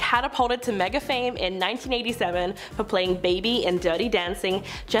being catapulted to mega fame in 1987 for playing Baby in Dirty Dancing,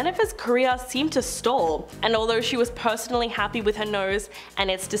 Jennifer's career seemed to stall, and although she was personally happy with her nose and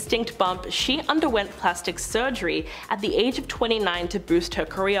its distinct bump, she underwent plastic surgery at the age of 29 to boost her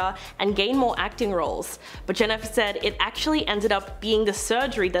career and gain more acting roles. But Jennifer said it actually ended up being the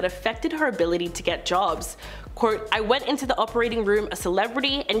surgery that affected her ability to get jobs. Quote, "I went into the operating room a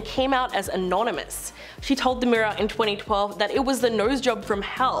celebrity and came out as anonymous." She told the Mirror in 2012 that it was the nose job from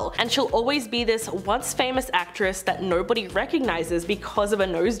hell, and she'll always be this once famous actress that nobody recognizes because of a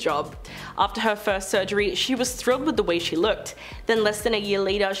nose job. After her first surgery, she was thrilled with the way she looked. Then less than a year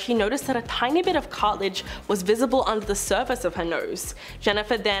later, she noticed that a tiny bit of cartilage was visible under the surface of her nose.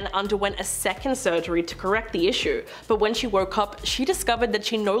 Jennifer then underwent a second surgery to correct the issue, but when she woke up, she discovered that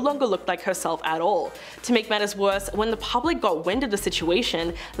she no longer looked like herself at all. To make matters worse, when the public got wind of the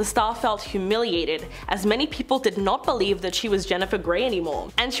situation, the star felt humiliated, as many people did not believe that she was Jennifer Grey anymore,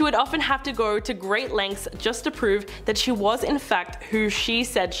 and she would often have to go to great lengths just to prove that she was in fact who she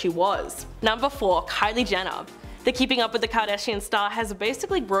said she was. Number 4. Kylie Jenner. The Keeping Up with the Kardashians star has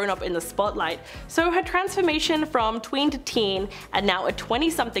basically grown up in the spotlight, so her transformation from tween to teen and now a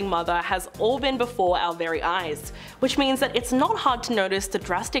 20-something mother has all been before our very eyes, which means that it's not hard to notice the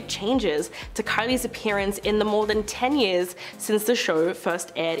drastic changes to Kylie's appearance in the more than 10 years since the show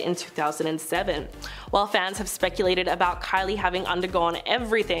first aired in 2007. While fans have speculated about Kylie having undergone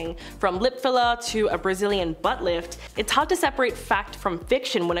everything from lip filler to a Brazilian butt lift, it's hard to separate fact from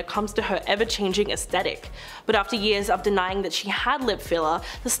fiction when it comes to her ever-changing aesthetic. But after years of denying that she had lip filler,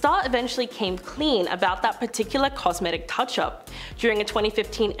 the star eventually came clean about that particular cosmetic touch-up. During a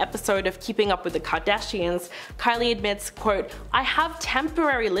 2015 episode of Keeping Up with the Kardashians, Kylie admits, quote, "I have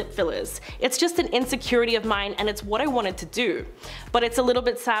temporary lip fillers. It's just an insecurity of mine and it's what I wanted to do. But it's a little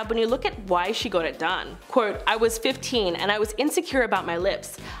bit sad when you look at why she got it done. Quote, "I was 15 and I was insecure about my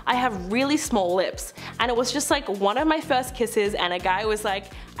lips. I have really small lips, and it was just like one of my first kisses and a guy was like,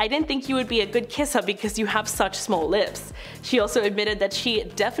 I didn't think you would be a good kisser because you have such small lips. She also admitted that she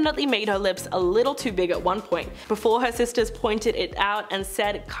definitely made her lips a little too big at one point, before her sisters pointed it out and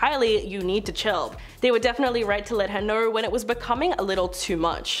said, "Kylie, you need to chill." They were definitely right to let her know when it was becoming a little too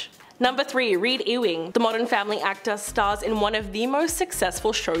much. Number 3. Reed Ewing. The Modern Family actor stars in one of the most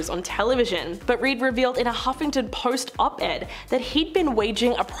successful shows on television, but Reed revealed in a Huffington Post op-ed that he'd been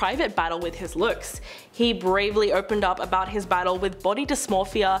waging a private battle with his looks. He bravely opened up about his battle with body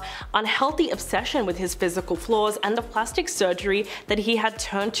dysmorphia, unhealthy obsession with his physical flaws, and the plastic surgery that he had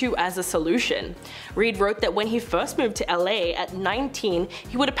turned to as a solution. Reed wrote that when he first moved to LA at 19,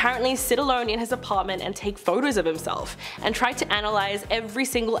 he would apparently sit alone in his apartment and take photos of himself, and try to analyze every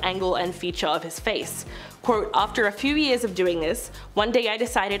single angle and feature of his face. Quote, "After a few years of doing this, one day I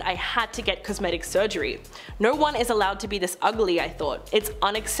decided I had to get cosmetic surgery. No one is allowed to be this ugly, I thought. It's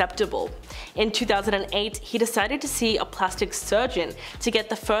unacceptable." In 2008, he decided to see a plastic surgeon to get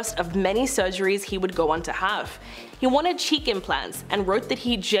the first of many surgeries he would go on to have. He wanted cheek implants and wrote that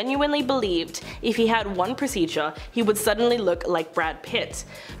he genuinely believed if he had one procedure, he would suddenly look like Brad Pitt.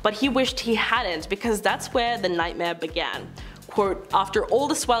 But he wished he hadn't, because that's where the nightmare began. Quote, "After all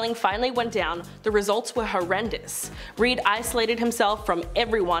the swelling finally went down, the results were horrendous. Reed isolated himself from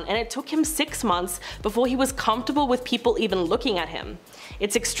everyone, and it took him 6 months before he was comfortable with people even looking at him.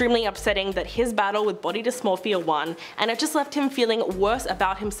 It's extremely upsetting that his battle with body dysmorphia won, and it just left him feeling worse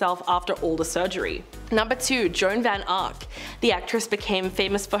about himself after all the surgery." Number 2. Joan Van Ark. The actress became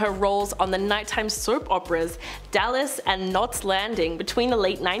famous for her roles on the nighttime soap operas Dallas and Knots Landing between the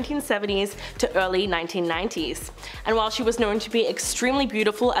late 1970s to early 1990s. And while she was known to be extremely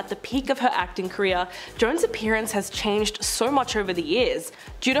beautiful at the peak of her acting career, Joan's appearance has changed so much over the years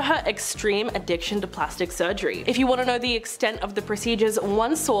due to her extreme addiction to plastic surgery. If you want to know the extent of the procedures,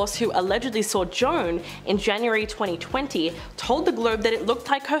 one source who allegedly saw Joan in January 2020 told the Globe that it looked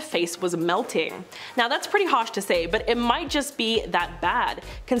like her face was melting. Now that's pretty harsh to say, but it might just be that bad,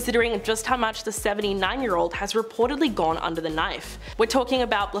 considering just how much the 79-year-old has reportedly gone under the knife. We're talking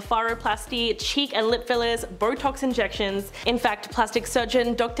about blepharoplasty, cheek and lip fillers, Botox injections. In fact, plastic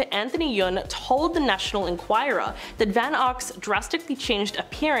surgeon Dr. Anthony Yun told the National Enquirer that Van Ark's drastically changed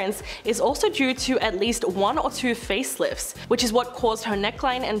appearance is also due to at least 1 or 2 facelifts, which is what caused her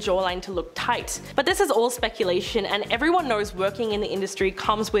neckline and jawline to look tight. But this is all speculation, and everyone knows working in the industry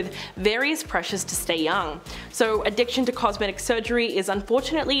comes with various pressures to stay young. So addiction to cosmetic surgery is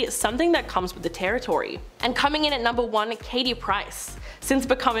unfortunately something that comes with the territory. And coming in at number 1, Katie Price. Since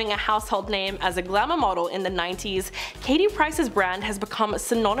becoming a household name as a glamour model in the 90s, Katie Price's brand has become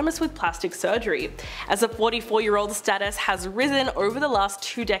synonymous with plastic surgery. As a 44-year-old, status has risen over the last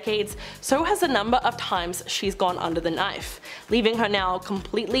 2 decades, so has the number of times she's gone under the knife, leaving her now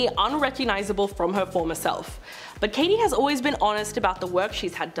completely unrecognizable from her former self. But Katie has always been honest about the work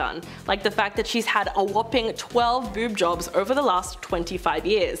she's had done, like the fact that she's had a whopping 12 boob jobs over the last 25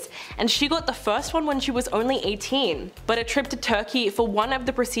 years, and she got the first one when she was only 18. But a trip to Turkey for one of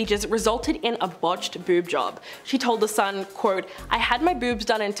the procedures resulted in a botched boob job. She told The Sun, quote, "I had my boobs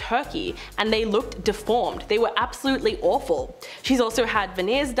done in Turkey and they looked deformed. They were absolutely awful." She's also had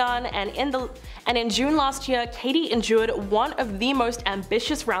veneers done, and in June last year, Katie endured one of the most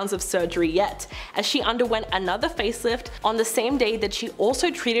ambitious rounds of surgery yet, as she underwent another facelift on the same day that she also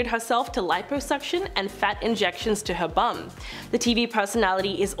treated herself to liposuction and fat injections to her bum. The TV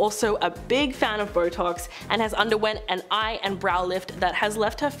personality is also a big fan of Botox and has underwent an eye and brow lift that has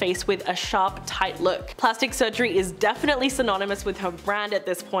left her face with a sharp, tight look. Plastic surgery is definitely synonymous with her brand at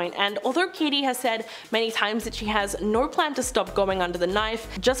this point, and although Katie has said many times that she has no plan to stop going under the knife,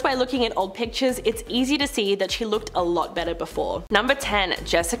 just by looking at old pictures, it's easy to see that she looked a lot better before. Number 10.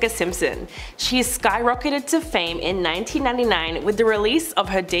 Jessica Simpson. She's skyrocketed to fame in 1999 with the release of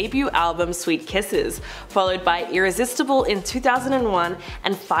her debut album Sweet Kisses, followed by Irresistible in 2001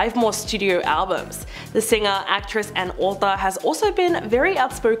 and 5 more studio albums. The singer, actress and author has also been very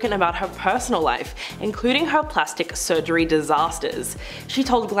outspoken about her personal life, including her plastic surgery disasters. She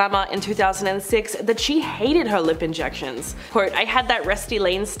told Glamour in 2006 that she hated her lip injections. Quote, "I had that Rusty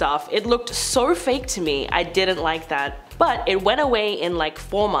Lane stuff. It looked so fake to me. I didn't like that. But it went away in like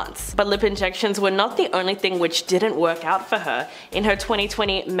 4 months. But lip injections were not the only thing which didn't work out for her. In her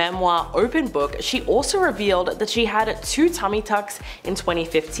 2020 memoir Open Book, she also revealed that she had 2 tummy tucks in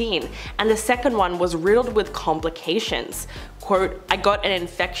 2015, and the second one was riddled with complications. Quote, "I got an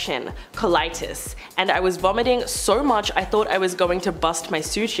infection, colitis, and I was vomiting so much I thought I was going to bust my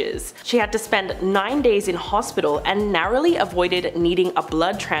sutures." She had to spend 9 days in hospital and narrowly avoided needing a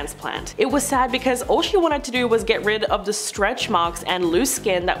blood transplant. It was sad because all she wanted to do was get rid of the the stretch marks and loose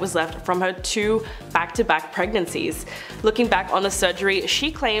skin that was left from her 2 back-to-back pregnancies. Looking back on the surgery, she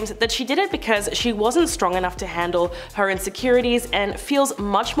claims that she did it because she wasn't strong enough to handle her insecurities and feels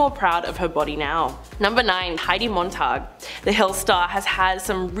much more proud of her body now. Number 9. Heidi Montag. The Hill star has had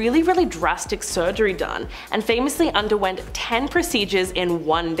some really drastic surgery done and famously underwent 10 procedures in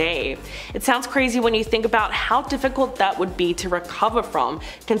one day. It sounds crazy when you think about how difficult that would be to recover from,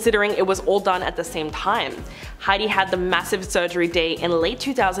 considering it was all done at the same time. Heidi had the massive surgery day in late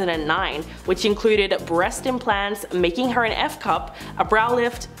 2009, which included breast implants, making her an F-cup, a brow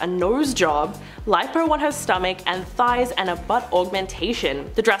lift, a nose job, lipo on her stomach and thighs, and a butt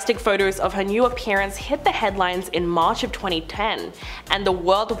augmentation. The drastic photos of her new appearance hit the headlines in March of 2010, and the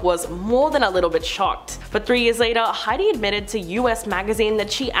world was more than a little bit shocked. But 3 years later, Heidi admitted to US Magazine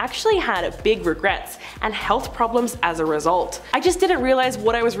that she actually had big regrets and health problems as a result. "I just didn't realize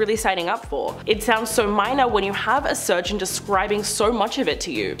what I was really signing up for. It sounds so minor when you have a surgeon describing so much of it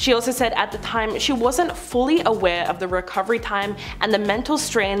to you." She also said at the time she wasn't fully aware of the recovery time and the mental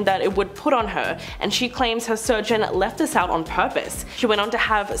strain that it would put on her, and she claims her surgeon left this out on purpose. She went on to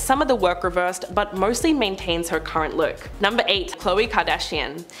have some of the work reversed, but mostly maintains her current look. Number 8. Khloe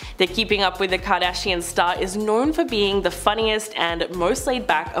Kardashian. The Keeping Up with the Kardashians star is known for being the funniest and most laid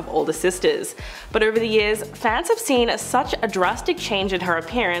back of all the sisters. But over the years, fans have seen such a drastic change in her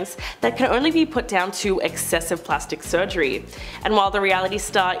appearance that can only be put down to excessive plastic surgery. And while the reality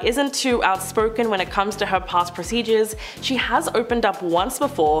star isn't too outspoken when it comes to her past procedures, she has opened up once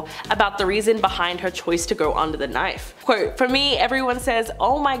before about the reason behind her choice to go under the knife. Quote, "For me, everyone says,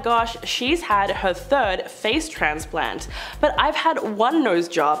 oh my gosh, she's had her 3rd face transplant, but I've had 1 nose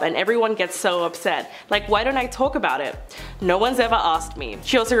job and everyone gets so upset. Like, why don't I talk about it? No one's ever asked me."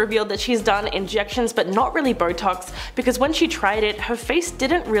 She also revealed that she's done injections but not really Botox because when she tried it, her face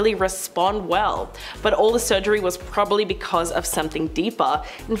didn't really respond well. But all the surgery was probably because of something deeper.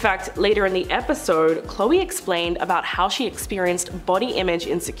 In fact, later in the episode, Khloe explained about how she experienced body image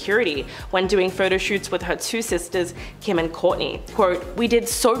insecurity when doing photo shoots with her 2 sisters, Kim and Kourtney. Quote, "We did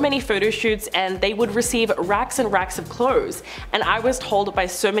so many photo shoots and they would receive racks and racks of clothes, and I was told by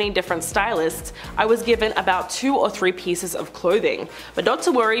so many different stylists I was given about 2 or 3 pieces of clothing, but not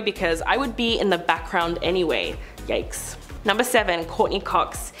to worry because I would be in the background anyway. Yikes." Number 7. Courtney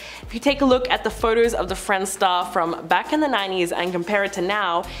Cox. If you take a look at the photos of the Friends star from back in the 90s and compare it to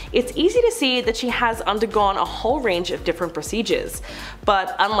now, it's easy to see that she has undergone a whole range of different procedures.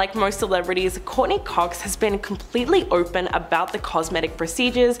 But unlike most celebrities, Courtney Cox has been completely open about the cosmetic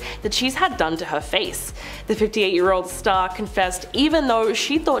procedures that she's had done to her face. The 58-year-old star confessed even though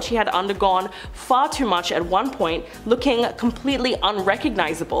she thought she had undergone far too much at one point, looking completely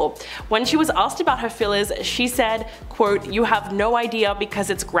unrecognizable. When she was asked about her fillers, she said, quote, "You have no idea because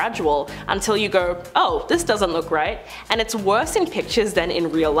it's gradual until you go, oh, this doesn't look right, and it's worse in pictures than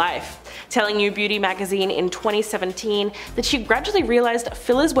in real life." Telling You Beauty magazine in 2017 that she gradually realized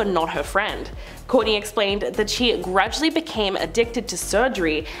fillers were not her friend. Courtney explained that she gradually became addicted to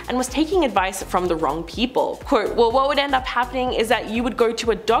surgery and was taking advice from the wrong people. Quote, "Well, what would end up happening is that you would go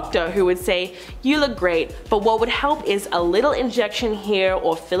to a doctor who would say, you look great, but what would help is a little injection here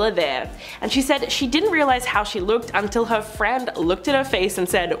or filler there." And she said she didn't realize how she looked until her friend looked at her face and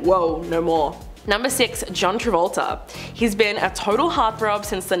said, "Whoa, no more." Number 6. John Travolta. He's been a total heartthrob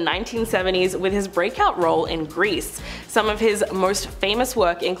since the 1970s with his breakout role in Grease. Some of his most famous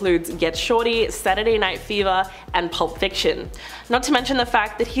work includes Get Shorty, Saturday Night Fever, and Pulp Fiction. Not to mention the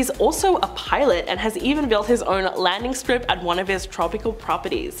fact that he's also a pilot and has even built his own landing strip at one of his tropical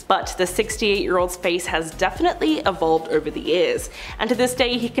properties. But the 68-year-old's face has definitely evolved over the years, and to this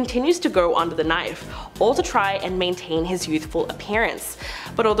day he continues to go under the knife, all to try and maintain his youthful appearance.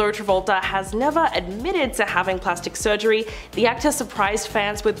 But although Travolta has never admitted to having plastic surgery, the actor surprised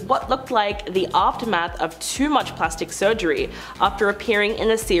fans with what looked like the aftermath of too much plastic surgery after appearing in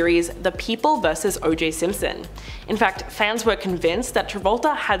the series The People vs. O.J. Simpson. In fact, fans were convinced that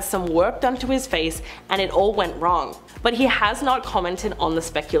Travolta had some work done to his face and it all went wrong. But he has not commented on the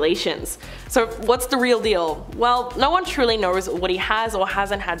speculations. So what's the real deal? Well, no one truly knows what he has or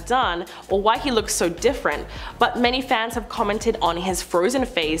hasn't had done or why he looks so different, but many fans have commented on his frozen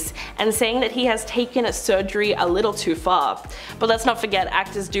face and saying that he has taken surgery a little too far. But let's not forget,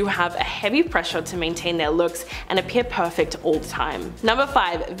 actors do have a heavy pressure to maintain their looks and appear perfect all the time. Number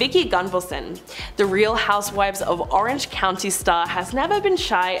 5. Vicki Gunvalson. The Real Housewives of Orange County star has never been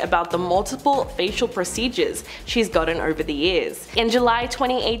shy about the multiple facial procedures she's gotten over the years. In July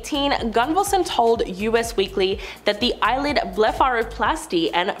 2018, Gunvalson told US Weekly that the eyelid blepharoplasty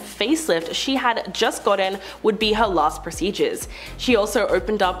and facelift she had just gotten would be her last procedures. She also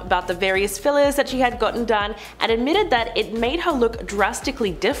opened up about the various fillers fillers that she had gotten done and admitted that it made her look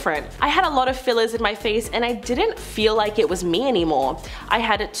drastically different. "I had a lot of fillers in my face and I didn't feel like it was me anymore. I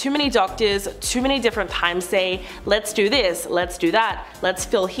had too many doctors, too many different times say, let's do this, let's do that, let's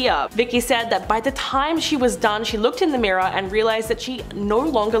fill here." Vicky said that by the time she was done, she looked in the mirror and realized that she no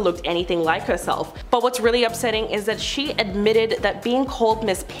longer looked anything like herself. But what's really upsetting is that she admitted that being called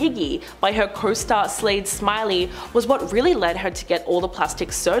Miss Piggy by her co-star Slade Smiley was what really led her to get all the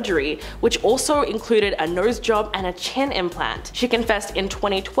plastic surgery, which also included a nose job and a chin implant. She confessed in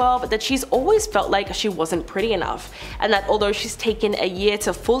 2012 that she's always felt like she wasn't pretty enough, and that although she's taken a year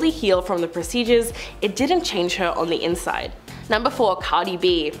to fully heal from the procedures, it didn't change her on the inside. Number 4. Cardi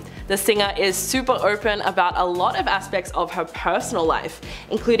B. The singer is super open about a lot of aspects of her personal life,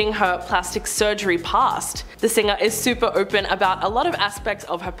 including her plastic surgery past. The singer is super open about a lot of aspects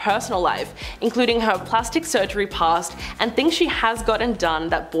of her personal life, including her plastic surgery past and things she has gotten done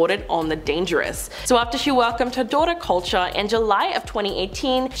that bordered on the dangerous. So after she welcomed her daughter Culture in July of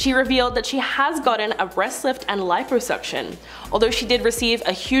 2018, she revealed that she has gotten a breast lift and liposuction. Although she did receive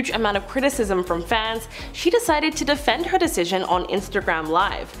a huge amount of criticism from fans, she decided to defend her decision on Instagram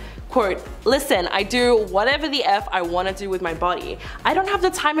Live. Quote, "Listen, I do whatever the F I want to do with my body. I don't have the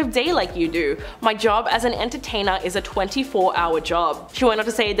time of day like you do. My job as an entertainer is a 24-hour job." She went on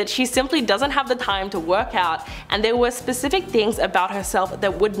to say that she simply doesn't have the time to work out, and there were specific things about herself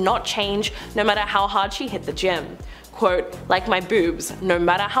that would not change no matter how hard she hit the gym. Quote, "Like my boobs, no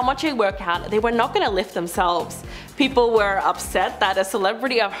matter how much I work out, they were not going to lift themselves." People were upset that a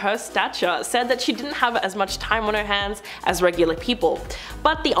celebrity of her stature said that she didn't have as much time on her hands as regular people,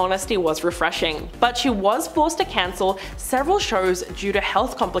 but the honesty was refreshing. But she was forced to cancel several shows due to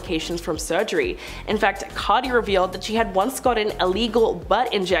health complications from surgery. In fact, Cardi revealed that she had once gotten illegal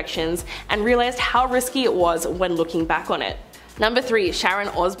butt injections and realized how risky it was when looking back on it. Number 3. Sharon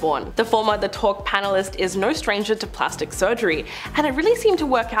Osbourne. The former The Talk panelist is no stranger to plastic surgery, and it really seemed to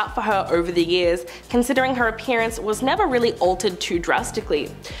work out for her over the years, considering her appearance was never really altered too drastically.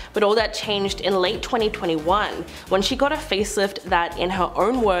 But all that changed in late 2021, when she got a facelift that, in her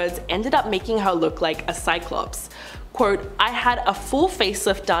own words, ended up making her look like a cyclops. Quote, "I had a full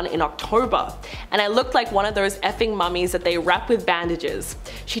facelift done in October, and I looked like one of those effing mummies that they wrap with bandages."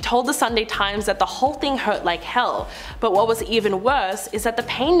 She told the Sunday Times that the whole thing hurt like hell, but what was even worse is that the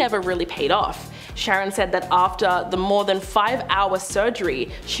pain never really paid off. Sharon said that after the more than 5-hour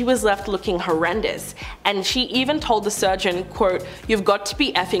surgery, she was left looking horrendous, and she even told the surgeon, quote, "You've got to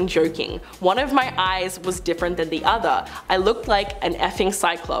be effing joking. One of my eyes was different than the other. I looked like an effing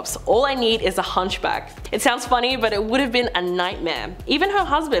cyclops. All I need is a hunchback." It sounds funny, but it would have been a nightmare. Even her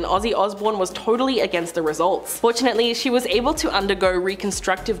husband, Ozzy Osbourne, was totally against the results. Fortunately, she was able to undergo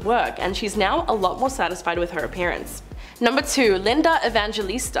reconstructive work, and she's now a lot more satisfied with her appearance. Number 2. Linda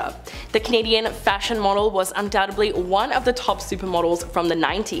Evangelista. The Canadian fashion model was undoubtedly one of the top supermodels from the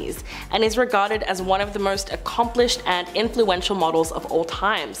 90s, and is regarded as one of the most accomplished and influential models of all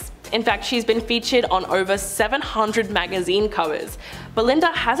times. In fact, she's been featured on over 700 magazine covers. But Linda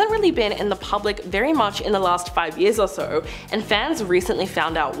hasn't really been in the public very much in the last 5 years or so, and fans recently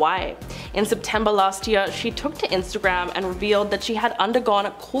found out why. In September last year, she took to Instagram and revealed that she had undergone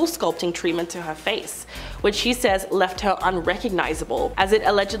a cool sculpting treatment to her face, which she says left her unrecognizable, as it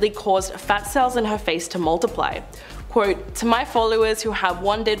allegedly caused fat cells in her face to multiply. Quote, "To my followers who have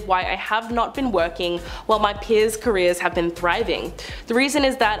wondered why I have not been working while my peers' careers have been thriving, the reason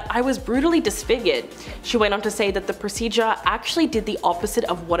is that I was brutally disfigured." She went on to say that the procedure actually did the opposite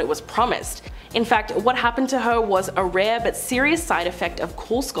of what it was promised. In fact, what happened to her was a rare but serious side effect of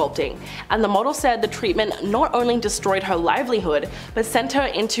cool sculpting, and the model said the treatment not only destroyed her livelihood, but sent her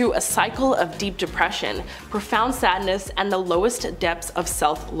into a cycle of deep depression, profound sadness, and the lowest depths of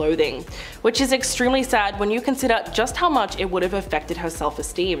self-loathing, which is extremely sad when you consider just how much it would have affected her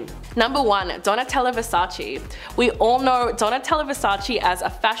self-esteem. Number 1. Donatella Versace. We all know Donatella Versace as a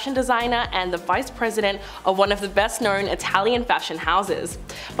fashion designer and the vice president of one of the best known Italian fashion houses.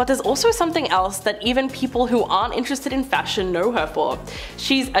 But there's also something else that even people who aren't interested in fashion know her for.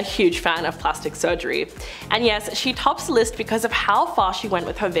 She's a huge fan of plastic surgery. And yes, she tops the list because of how far she went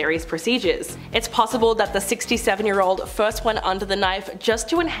with her various procedures. It's possible that the 67-year-old first went under the knife just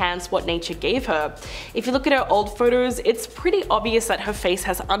to enhance what nature gave her. If you look at her old photos photos, it's pretty obvious that her face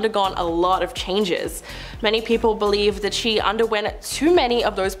has undergone a lot of changes. Many people believe that she underwent too many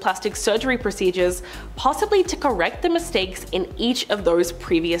of those plastic surgery procedures, possibly to correct the mistakes in each of those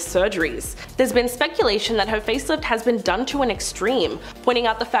previous surgeries. There's been speculation that her facelift has been done to an extreme, pointing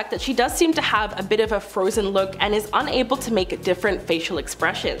out the fact that she does seem to have a bit of a frozen look and is unable to make different facial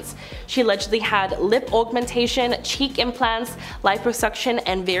expressions. She allegedly had lip augmentation, cheek implants, liposuction,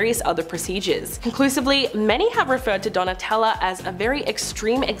 and various other procedures. Conclusively, many have referred to Donatella as a very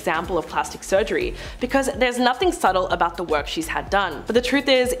extreme example of plastic surgery because there's nothing subtle about the work she's had done. But the truth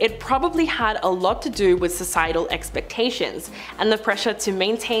is, it probably had a lot to do with societal expectations and the pressure to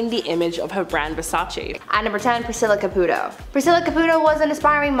maintain the image of her brand Versace. At number 10, Priscilla Caputo. Priscilla Caputo was an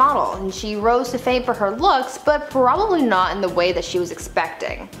aspiring model, and she rose to fame for her looks, but probably not in the way that she was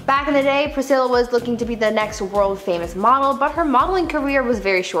expecting. Back in the day, Priscilla was looking to be the next world famous model, but her modeling career was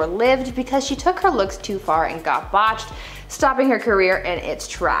very short-lived because she took her looks too far and got botched, stopping her career in its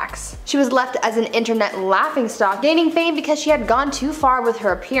tracks. She was left as an internet laughingstock, gaining fame because she had gone too far with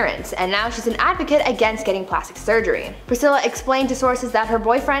her appearance, and now she's an advocate against getting plastic surgery. Priscilla explained to sources that her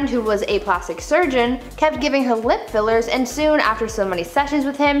boyfriend, who was a plastic surgeon, kept giving her lip fillers, and soon after so many sessions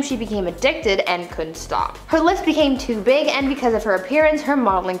with him, she became addicted and couldn't stop. Her lips became too big, and because of her appearance, her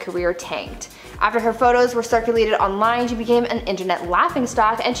modeling career tanked. After her photos were circulated online, she became an internet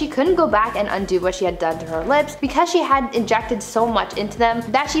laughingstock, and she couldn't go back and undo what she had done to her lips because she had injected so much into them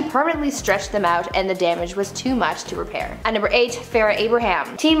that she permanently stretched them out and the damage was too much to repair. At number 8, Farrah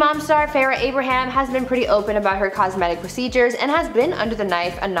Abraham. Teen mom star Farrah Abraham has been pretty open about her cosmetic procedures and has been under the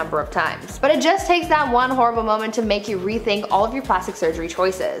knife a number of times. But it just takes that one horrible moment to make you rethink all of your plastic surgery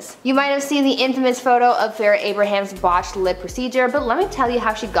choices. You might have seen the infamous photo of Farrah Abraham's botched lip procedure, but let me tell you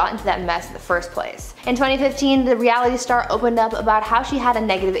how she got into that mess in the first place. In 2015, the reality star opened up about how she had a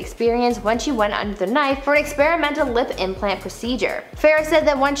negative experience when she went under the knife for an experimental lip implant procedure. Farrah said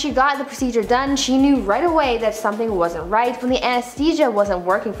that when she got the procedure done, she knew right away that something wasn't right when the anesthesia wasn't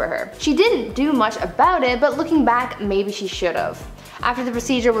working for her. She didn't do much about it, but looking back, maybe she should have. After the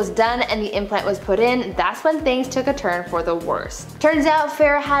procedure was done and the implant was put in, that's when things took a turn for the worse. Turns out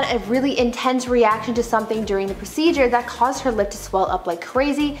Farrah had a really intense reaction to something during the procedure that caused her lip to swell up like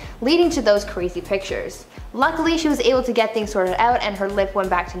crazy, leading to those crazy pictures. Luckily, she was able to get things sorted out and her lip went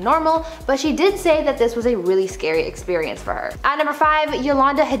back to normal, but she did say that this was a really scary experience for her. At number 5,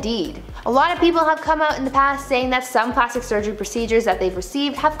 Yolanda Hadid. A lot of people have come out in the past saying that some plastic surgery procedures that they've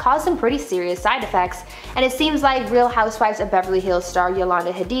received have caused some pretty serious side effects, and it seems like Real Housewives of Beverly Hills star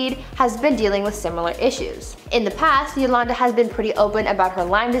Yolanda Hadid has been dealing with similar issues. In the past, Yolanda has been pretty open about her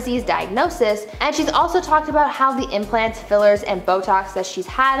Lyme disease diagnosis, and she's also talked about how the implants, fillers, and Botox that she's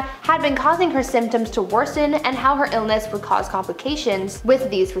had been causing her symptoms to worsen and how her illness would cause complications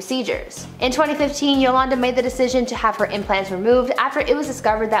with these procedures. In 2015, Yolanda made the decision to have her implants removed after it was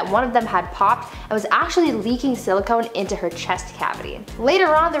discovered that one of them had popped and was actually leaking silicone into her chest cavity.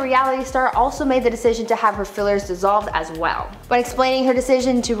 Later on, the reality star also made the decision to have her fillers dissolved as well. When explaining her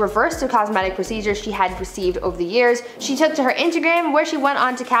decision to reverse the cosmetic procedures she had received over the years, she took to her Instagram where she went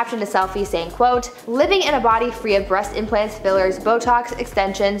on to caption a selfie saying, quote, "Living in a body free of breast implants, fillers, Botox,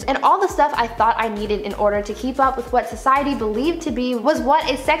 extensions, and all the stuff I thought I needed in order to keep up with what society believed to be was what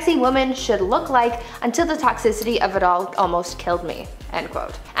a sexy woman should look like until the toxicity of it all almost killed me." End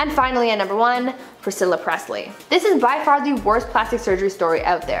quote. And finally at number 1, Priscilla Presley. This is by far the worst plastic surgery story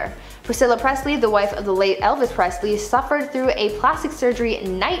out there. Priscilla Presley, the wife of the late Elvis Presley, suffered through a plastic surgery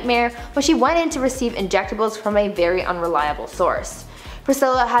nightmare when she went in to receive injectables from a very unreliable source.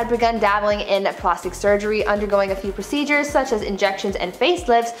 Priscilla had begun dabbling in plastic surgery, undergoing a few procedures such as injections and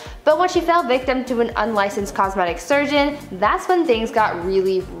facelifts, but when she fell victim to an unlicensed cosmetic surgeon, that's when things got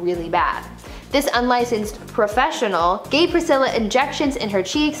really bad. This unlicensed professional gave Priscilla injections in her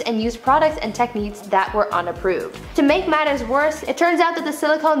cheeks and used products and techniques that were unapproved. To make matters worse, it turns out that the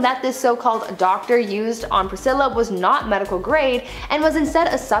silicone that this so-called doctor used on Priscilla was not medical grade and was instead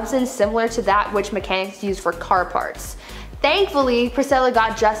a substance similar to that which mechanics use for car parts. Thankfully, Priscilla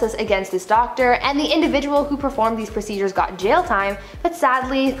got justice against this doctor, and the individual who performed these procedures got jail time, but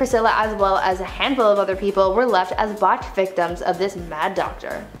sadly, Priscilla as well as a handful of other people were left as botched victims of this mad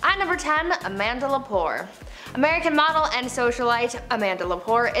doctor. At number 10, Amanda Lepore. American model and socialite Amanda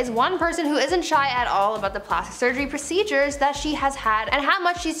Lepore is one person who isn't shy at all about the plastic surgery procedures that she has had and how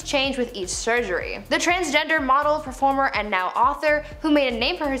much she's changed with each surgery. The transgender model, performer, and now author, who made a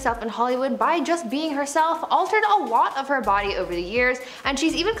name for herself in Hollywood by just being herself, altered a lot of her body over the years, and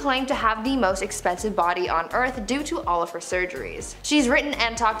she's even claimed to have the most expensive body on earth due to all of her surgeries. She's written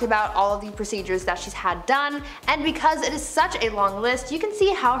and talked about all of the procedures that she's had done, and because it is such a long list, you can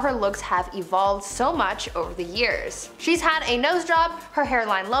see how her looks have evolved so much over over the years. She's had a nose job, her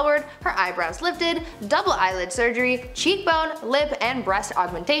hairline lowered, her eyebrows lifted, double eyelid surgery, cheekbone, lip and breast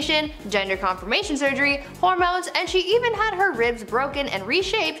augmentation, gender confirmation surgery, hormones, and she even had her ribs broken and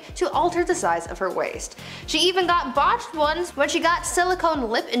reshaped to alter the size of her waist. She even got botched ones when she got silicone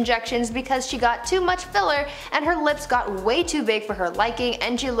lip injections because she got too much filler and her lips got way too big for her liking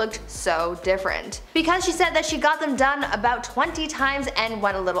and she looked so different. Because she said that she got them done about 20 times and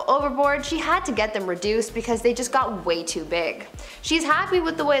went a little overboard, she had to get them reduced because they just got way too big. She's happy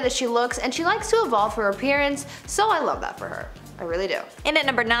with the way that she looks and she likes to evolve her appearance, so I love that for her. I really do. In at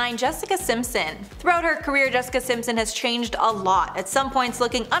number 9, Jessica Simpson. Throughout her career, Jessica Simpson has changed a lot, at some points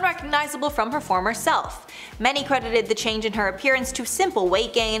looking unrecognizable from her former self. Many credited the change in her appearance to simple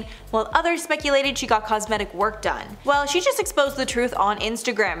weight gain, while others speculated she got cosmetic work done. Well, she just exposed the truth on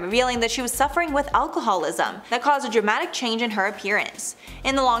Instagram, revealing that she was suffering with alcoholism that caused a dramatic change in her appearance.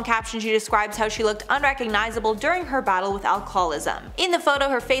 In the long caption, she describes how she looked unrecognizable during her battle with alcoholism. In the photo,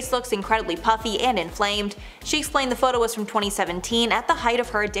 her face looks incredibly puffy and inflamed. She explained the photo was from 2017 at the height of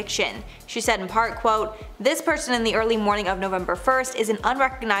her addiction. She said in part, quote, "This person in the early morning of November 1st is an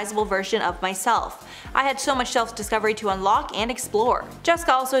unrecognizable version of myself. I had so much self-discovery to unlock and explore."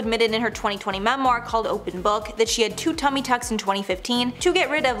 Jessica also admitted in her 2020 memoir called Open Book that she had 2 tummy tucks in 2015 to get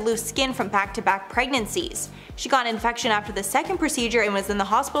rid of loose skin from back-to-back pregnancies. She got an infection after the second procedure and was in the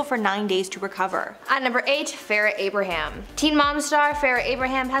hospital for 9 days to recover. At number 8, Farrah Abraham. Teen Mom star Farrah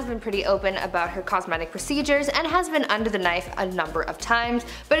Abraham has been pretty open about her cosmetic procedures and has been under the knife a number of times,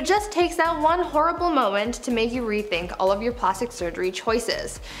 but it just takes that one horrible moment to make you rethink all of your plastic surgery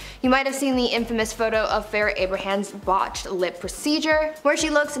choices. You might have seen the infamous photo of Farrah Abraham's botched lip procedure, where she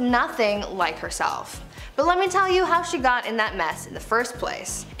looks nothing like herself. But let me tell you how she got in that mess in the first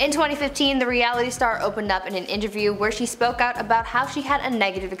place. In 2015, the reality star opened up in an interview where she spoke out about how she had a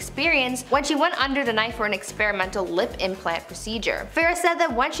negative experience when she went under the knife for an experimental lip implant procedure. Farrah said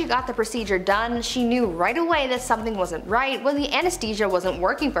that when she got the procedure done, she knew right away that something wasn't right when the anesthesia wasn't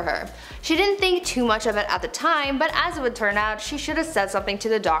working for her. She didn't think too much of it at the time, but as it would turn out, she should have said something to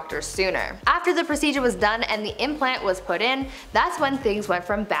the doctor sooner. After the procedure was done and the implant was put in, that's when things went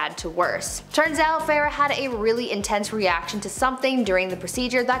from bad to worse. Turns out Farrah had a really intense reaction to something during the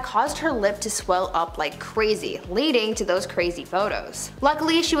procedure that caused her lip to swell up like crazy, leading to those crazy photos.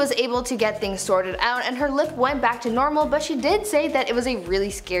 Luckily, she was able to get things sorted out and her lip went back to normal, but she did say that it was a really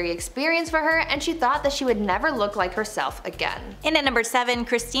scary experience for her and she thought that she would never look like herself again. In at number 7,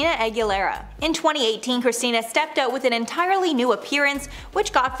 Christina Aguilera. In 2018, Christina stepped out with an entirely new appearance,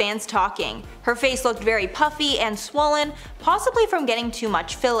 which got fans talking. Her face looked very puffy and swollen, possibly from getting too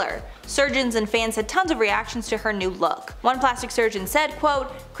much filler. Surgeons and fans had tons of reactions to her new look. One plastic surgeon said, quote,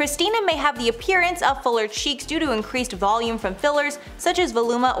 "Christina may have the appearance of fuller cheeks due to increased volume from fillers such as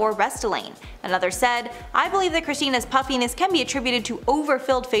Voluma or Restylane." Another said, "I believe that Christina's puffiness can be attributed to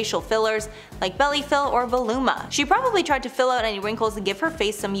overfilled facial fillers like Belly Fill or Voluma. She probably tried to fill out any wrinkles and give her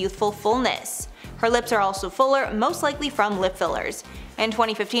face some youthful fullness." Her lips are also fuller, most likely from lip fillers. In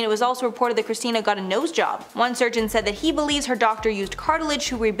 2015, it was also reported that Christina got a nose job. One surgeon said that he believes her doctor used cartilage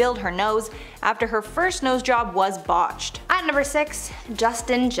to rebuild her nose after her first nose job was botched. At number 6,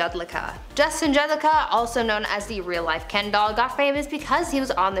 Justin Jedlicka. Justin Jedlicka, also known as the real-life Ken doll, got famous because he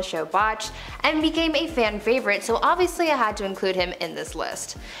was on the show Botched and became a fan favorite, so obviously I had to include him in this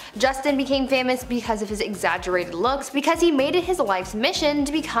list. Justin became famous because of his exaggerated looks because he made it his life's mission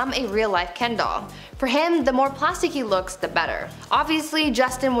to become a real-life Ken doll. For him, the more plastic he looks, the better. Obviously,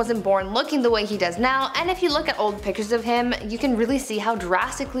 Justin wasn't born looking the way he does now, and if you look at old pictures of him, you can really see how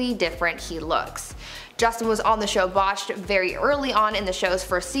drastically different he looks. Justin was on the show Botched very early on in the show's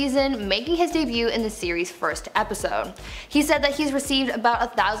first season, making his debut in the series' first episode. He said that he's received about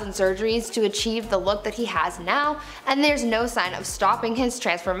 1,000 surgeries to achieve the look that he has now, and there's no sign of stopping his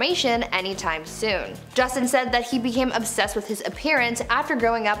transformation anytime soon. Justin said that he became obsessed with his appearance after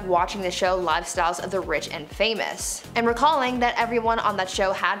growing up watching the show Lifestyles of the Rich and Famous, and recalling that everyone on that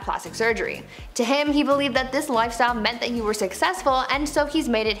show had plastic surgery. To him, he believed that this lifestyle meant that you were successful, and so he's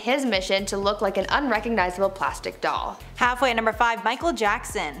made it his mission to look like an unrecognizable plastic doll. Halfway at number 5, Michael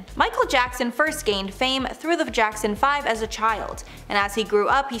Jackson. Michael Jackson first gained fame through the Jackson 5 as a child, and as he grew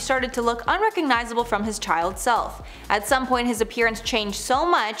up he started to look unrecognizable from his child self. At some point his appearance changed so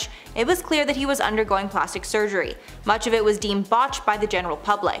much, it was clear that he was undergoing plastic surgery. Much of it was deemed botched by the general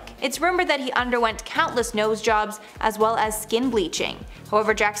public. It's rumored that he underwent countless nose jobs as well as skin bleaching.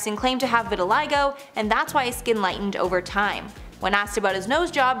 However, Jackson claimed to have vitiligo, and that's why his skin lightened over time. When asked about his nose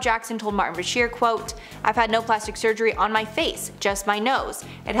job, Jackson told Martin Bashir, quote, "I've had no plastic surgery on my face, just my nose.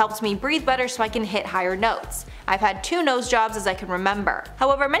 It helps me breathe better so I can hit higher notes. I've had 2 nose jobs as I can remember."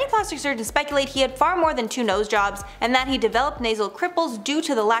 However, many plastic surgeons speculate he had far more than 2 nose jobs and that he developed nasal cripples due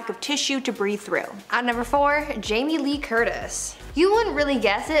to the lack of tissue to breathe through. At number 4, Jamie Lee Curtis. You wouldn't really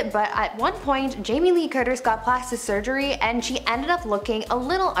guess it, but at one point, Jamie Lee Curtis got plastic surgery and she ended up looking a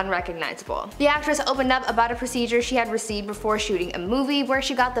little unrecognizable. The actress opened up about a procedure she had received before shooting a movie where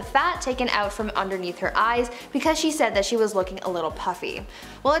she got the fat taken out from underneath her eyes because she said that she was looking a little puffy.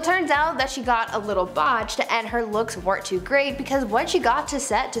 Well, it turns out that she got a little botched and her looks weren't too great because when she got to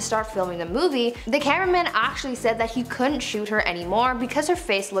set to start filming the movie, the cameraman actually said that he couldn't shoot her anymore because her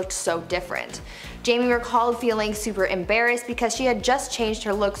face looked so different. Jamie recalled feeling super embarrassed because she had just changed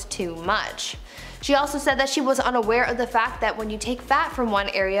her looks too much. She also said that she was unaware of the fact that when you take fat from one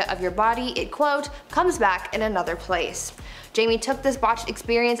area of your body, it, quote, comes back in another place. Jamie took this botched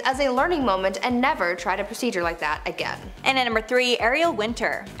experience as a learning moment and never tried a procedure like that again. And at number 3, Ariel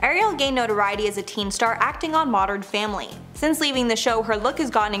Winter. Ariel gained notoriety as a teen star acting on Modern Family. Since leaving the show, her look has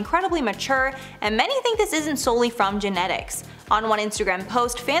gotten incredibly mature, and many think this isn't solely from genetics. On one Instagram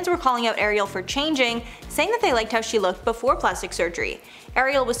post, fans were calling out Ariel for changing, saying that they liked how she looked before plastic surgery.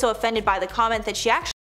 Ariel was so offended by the comment that she actually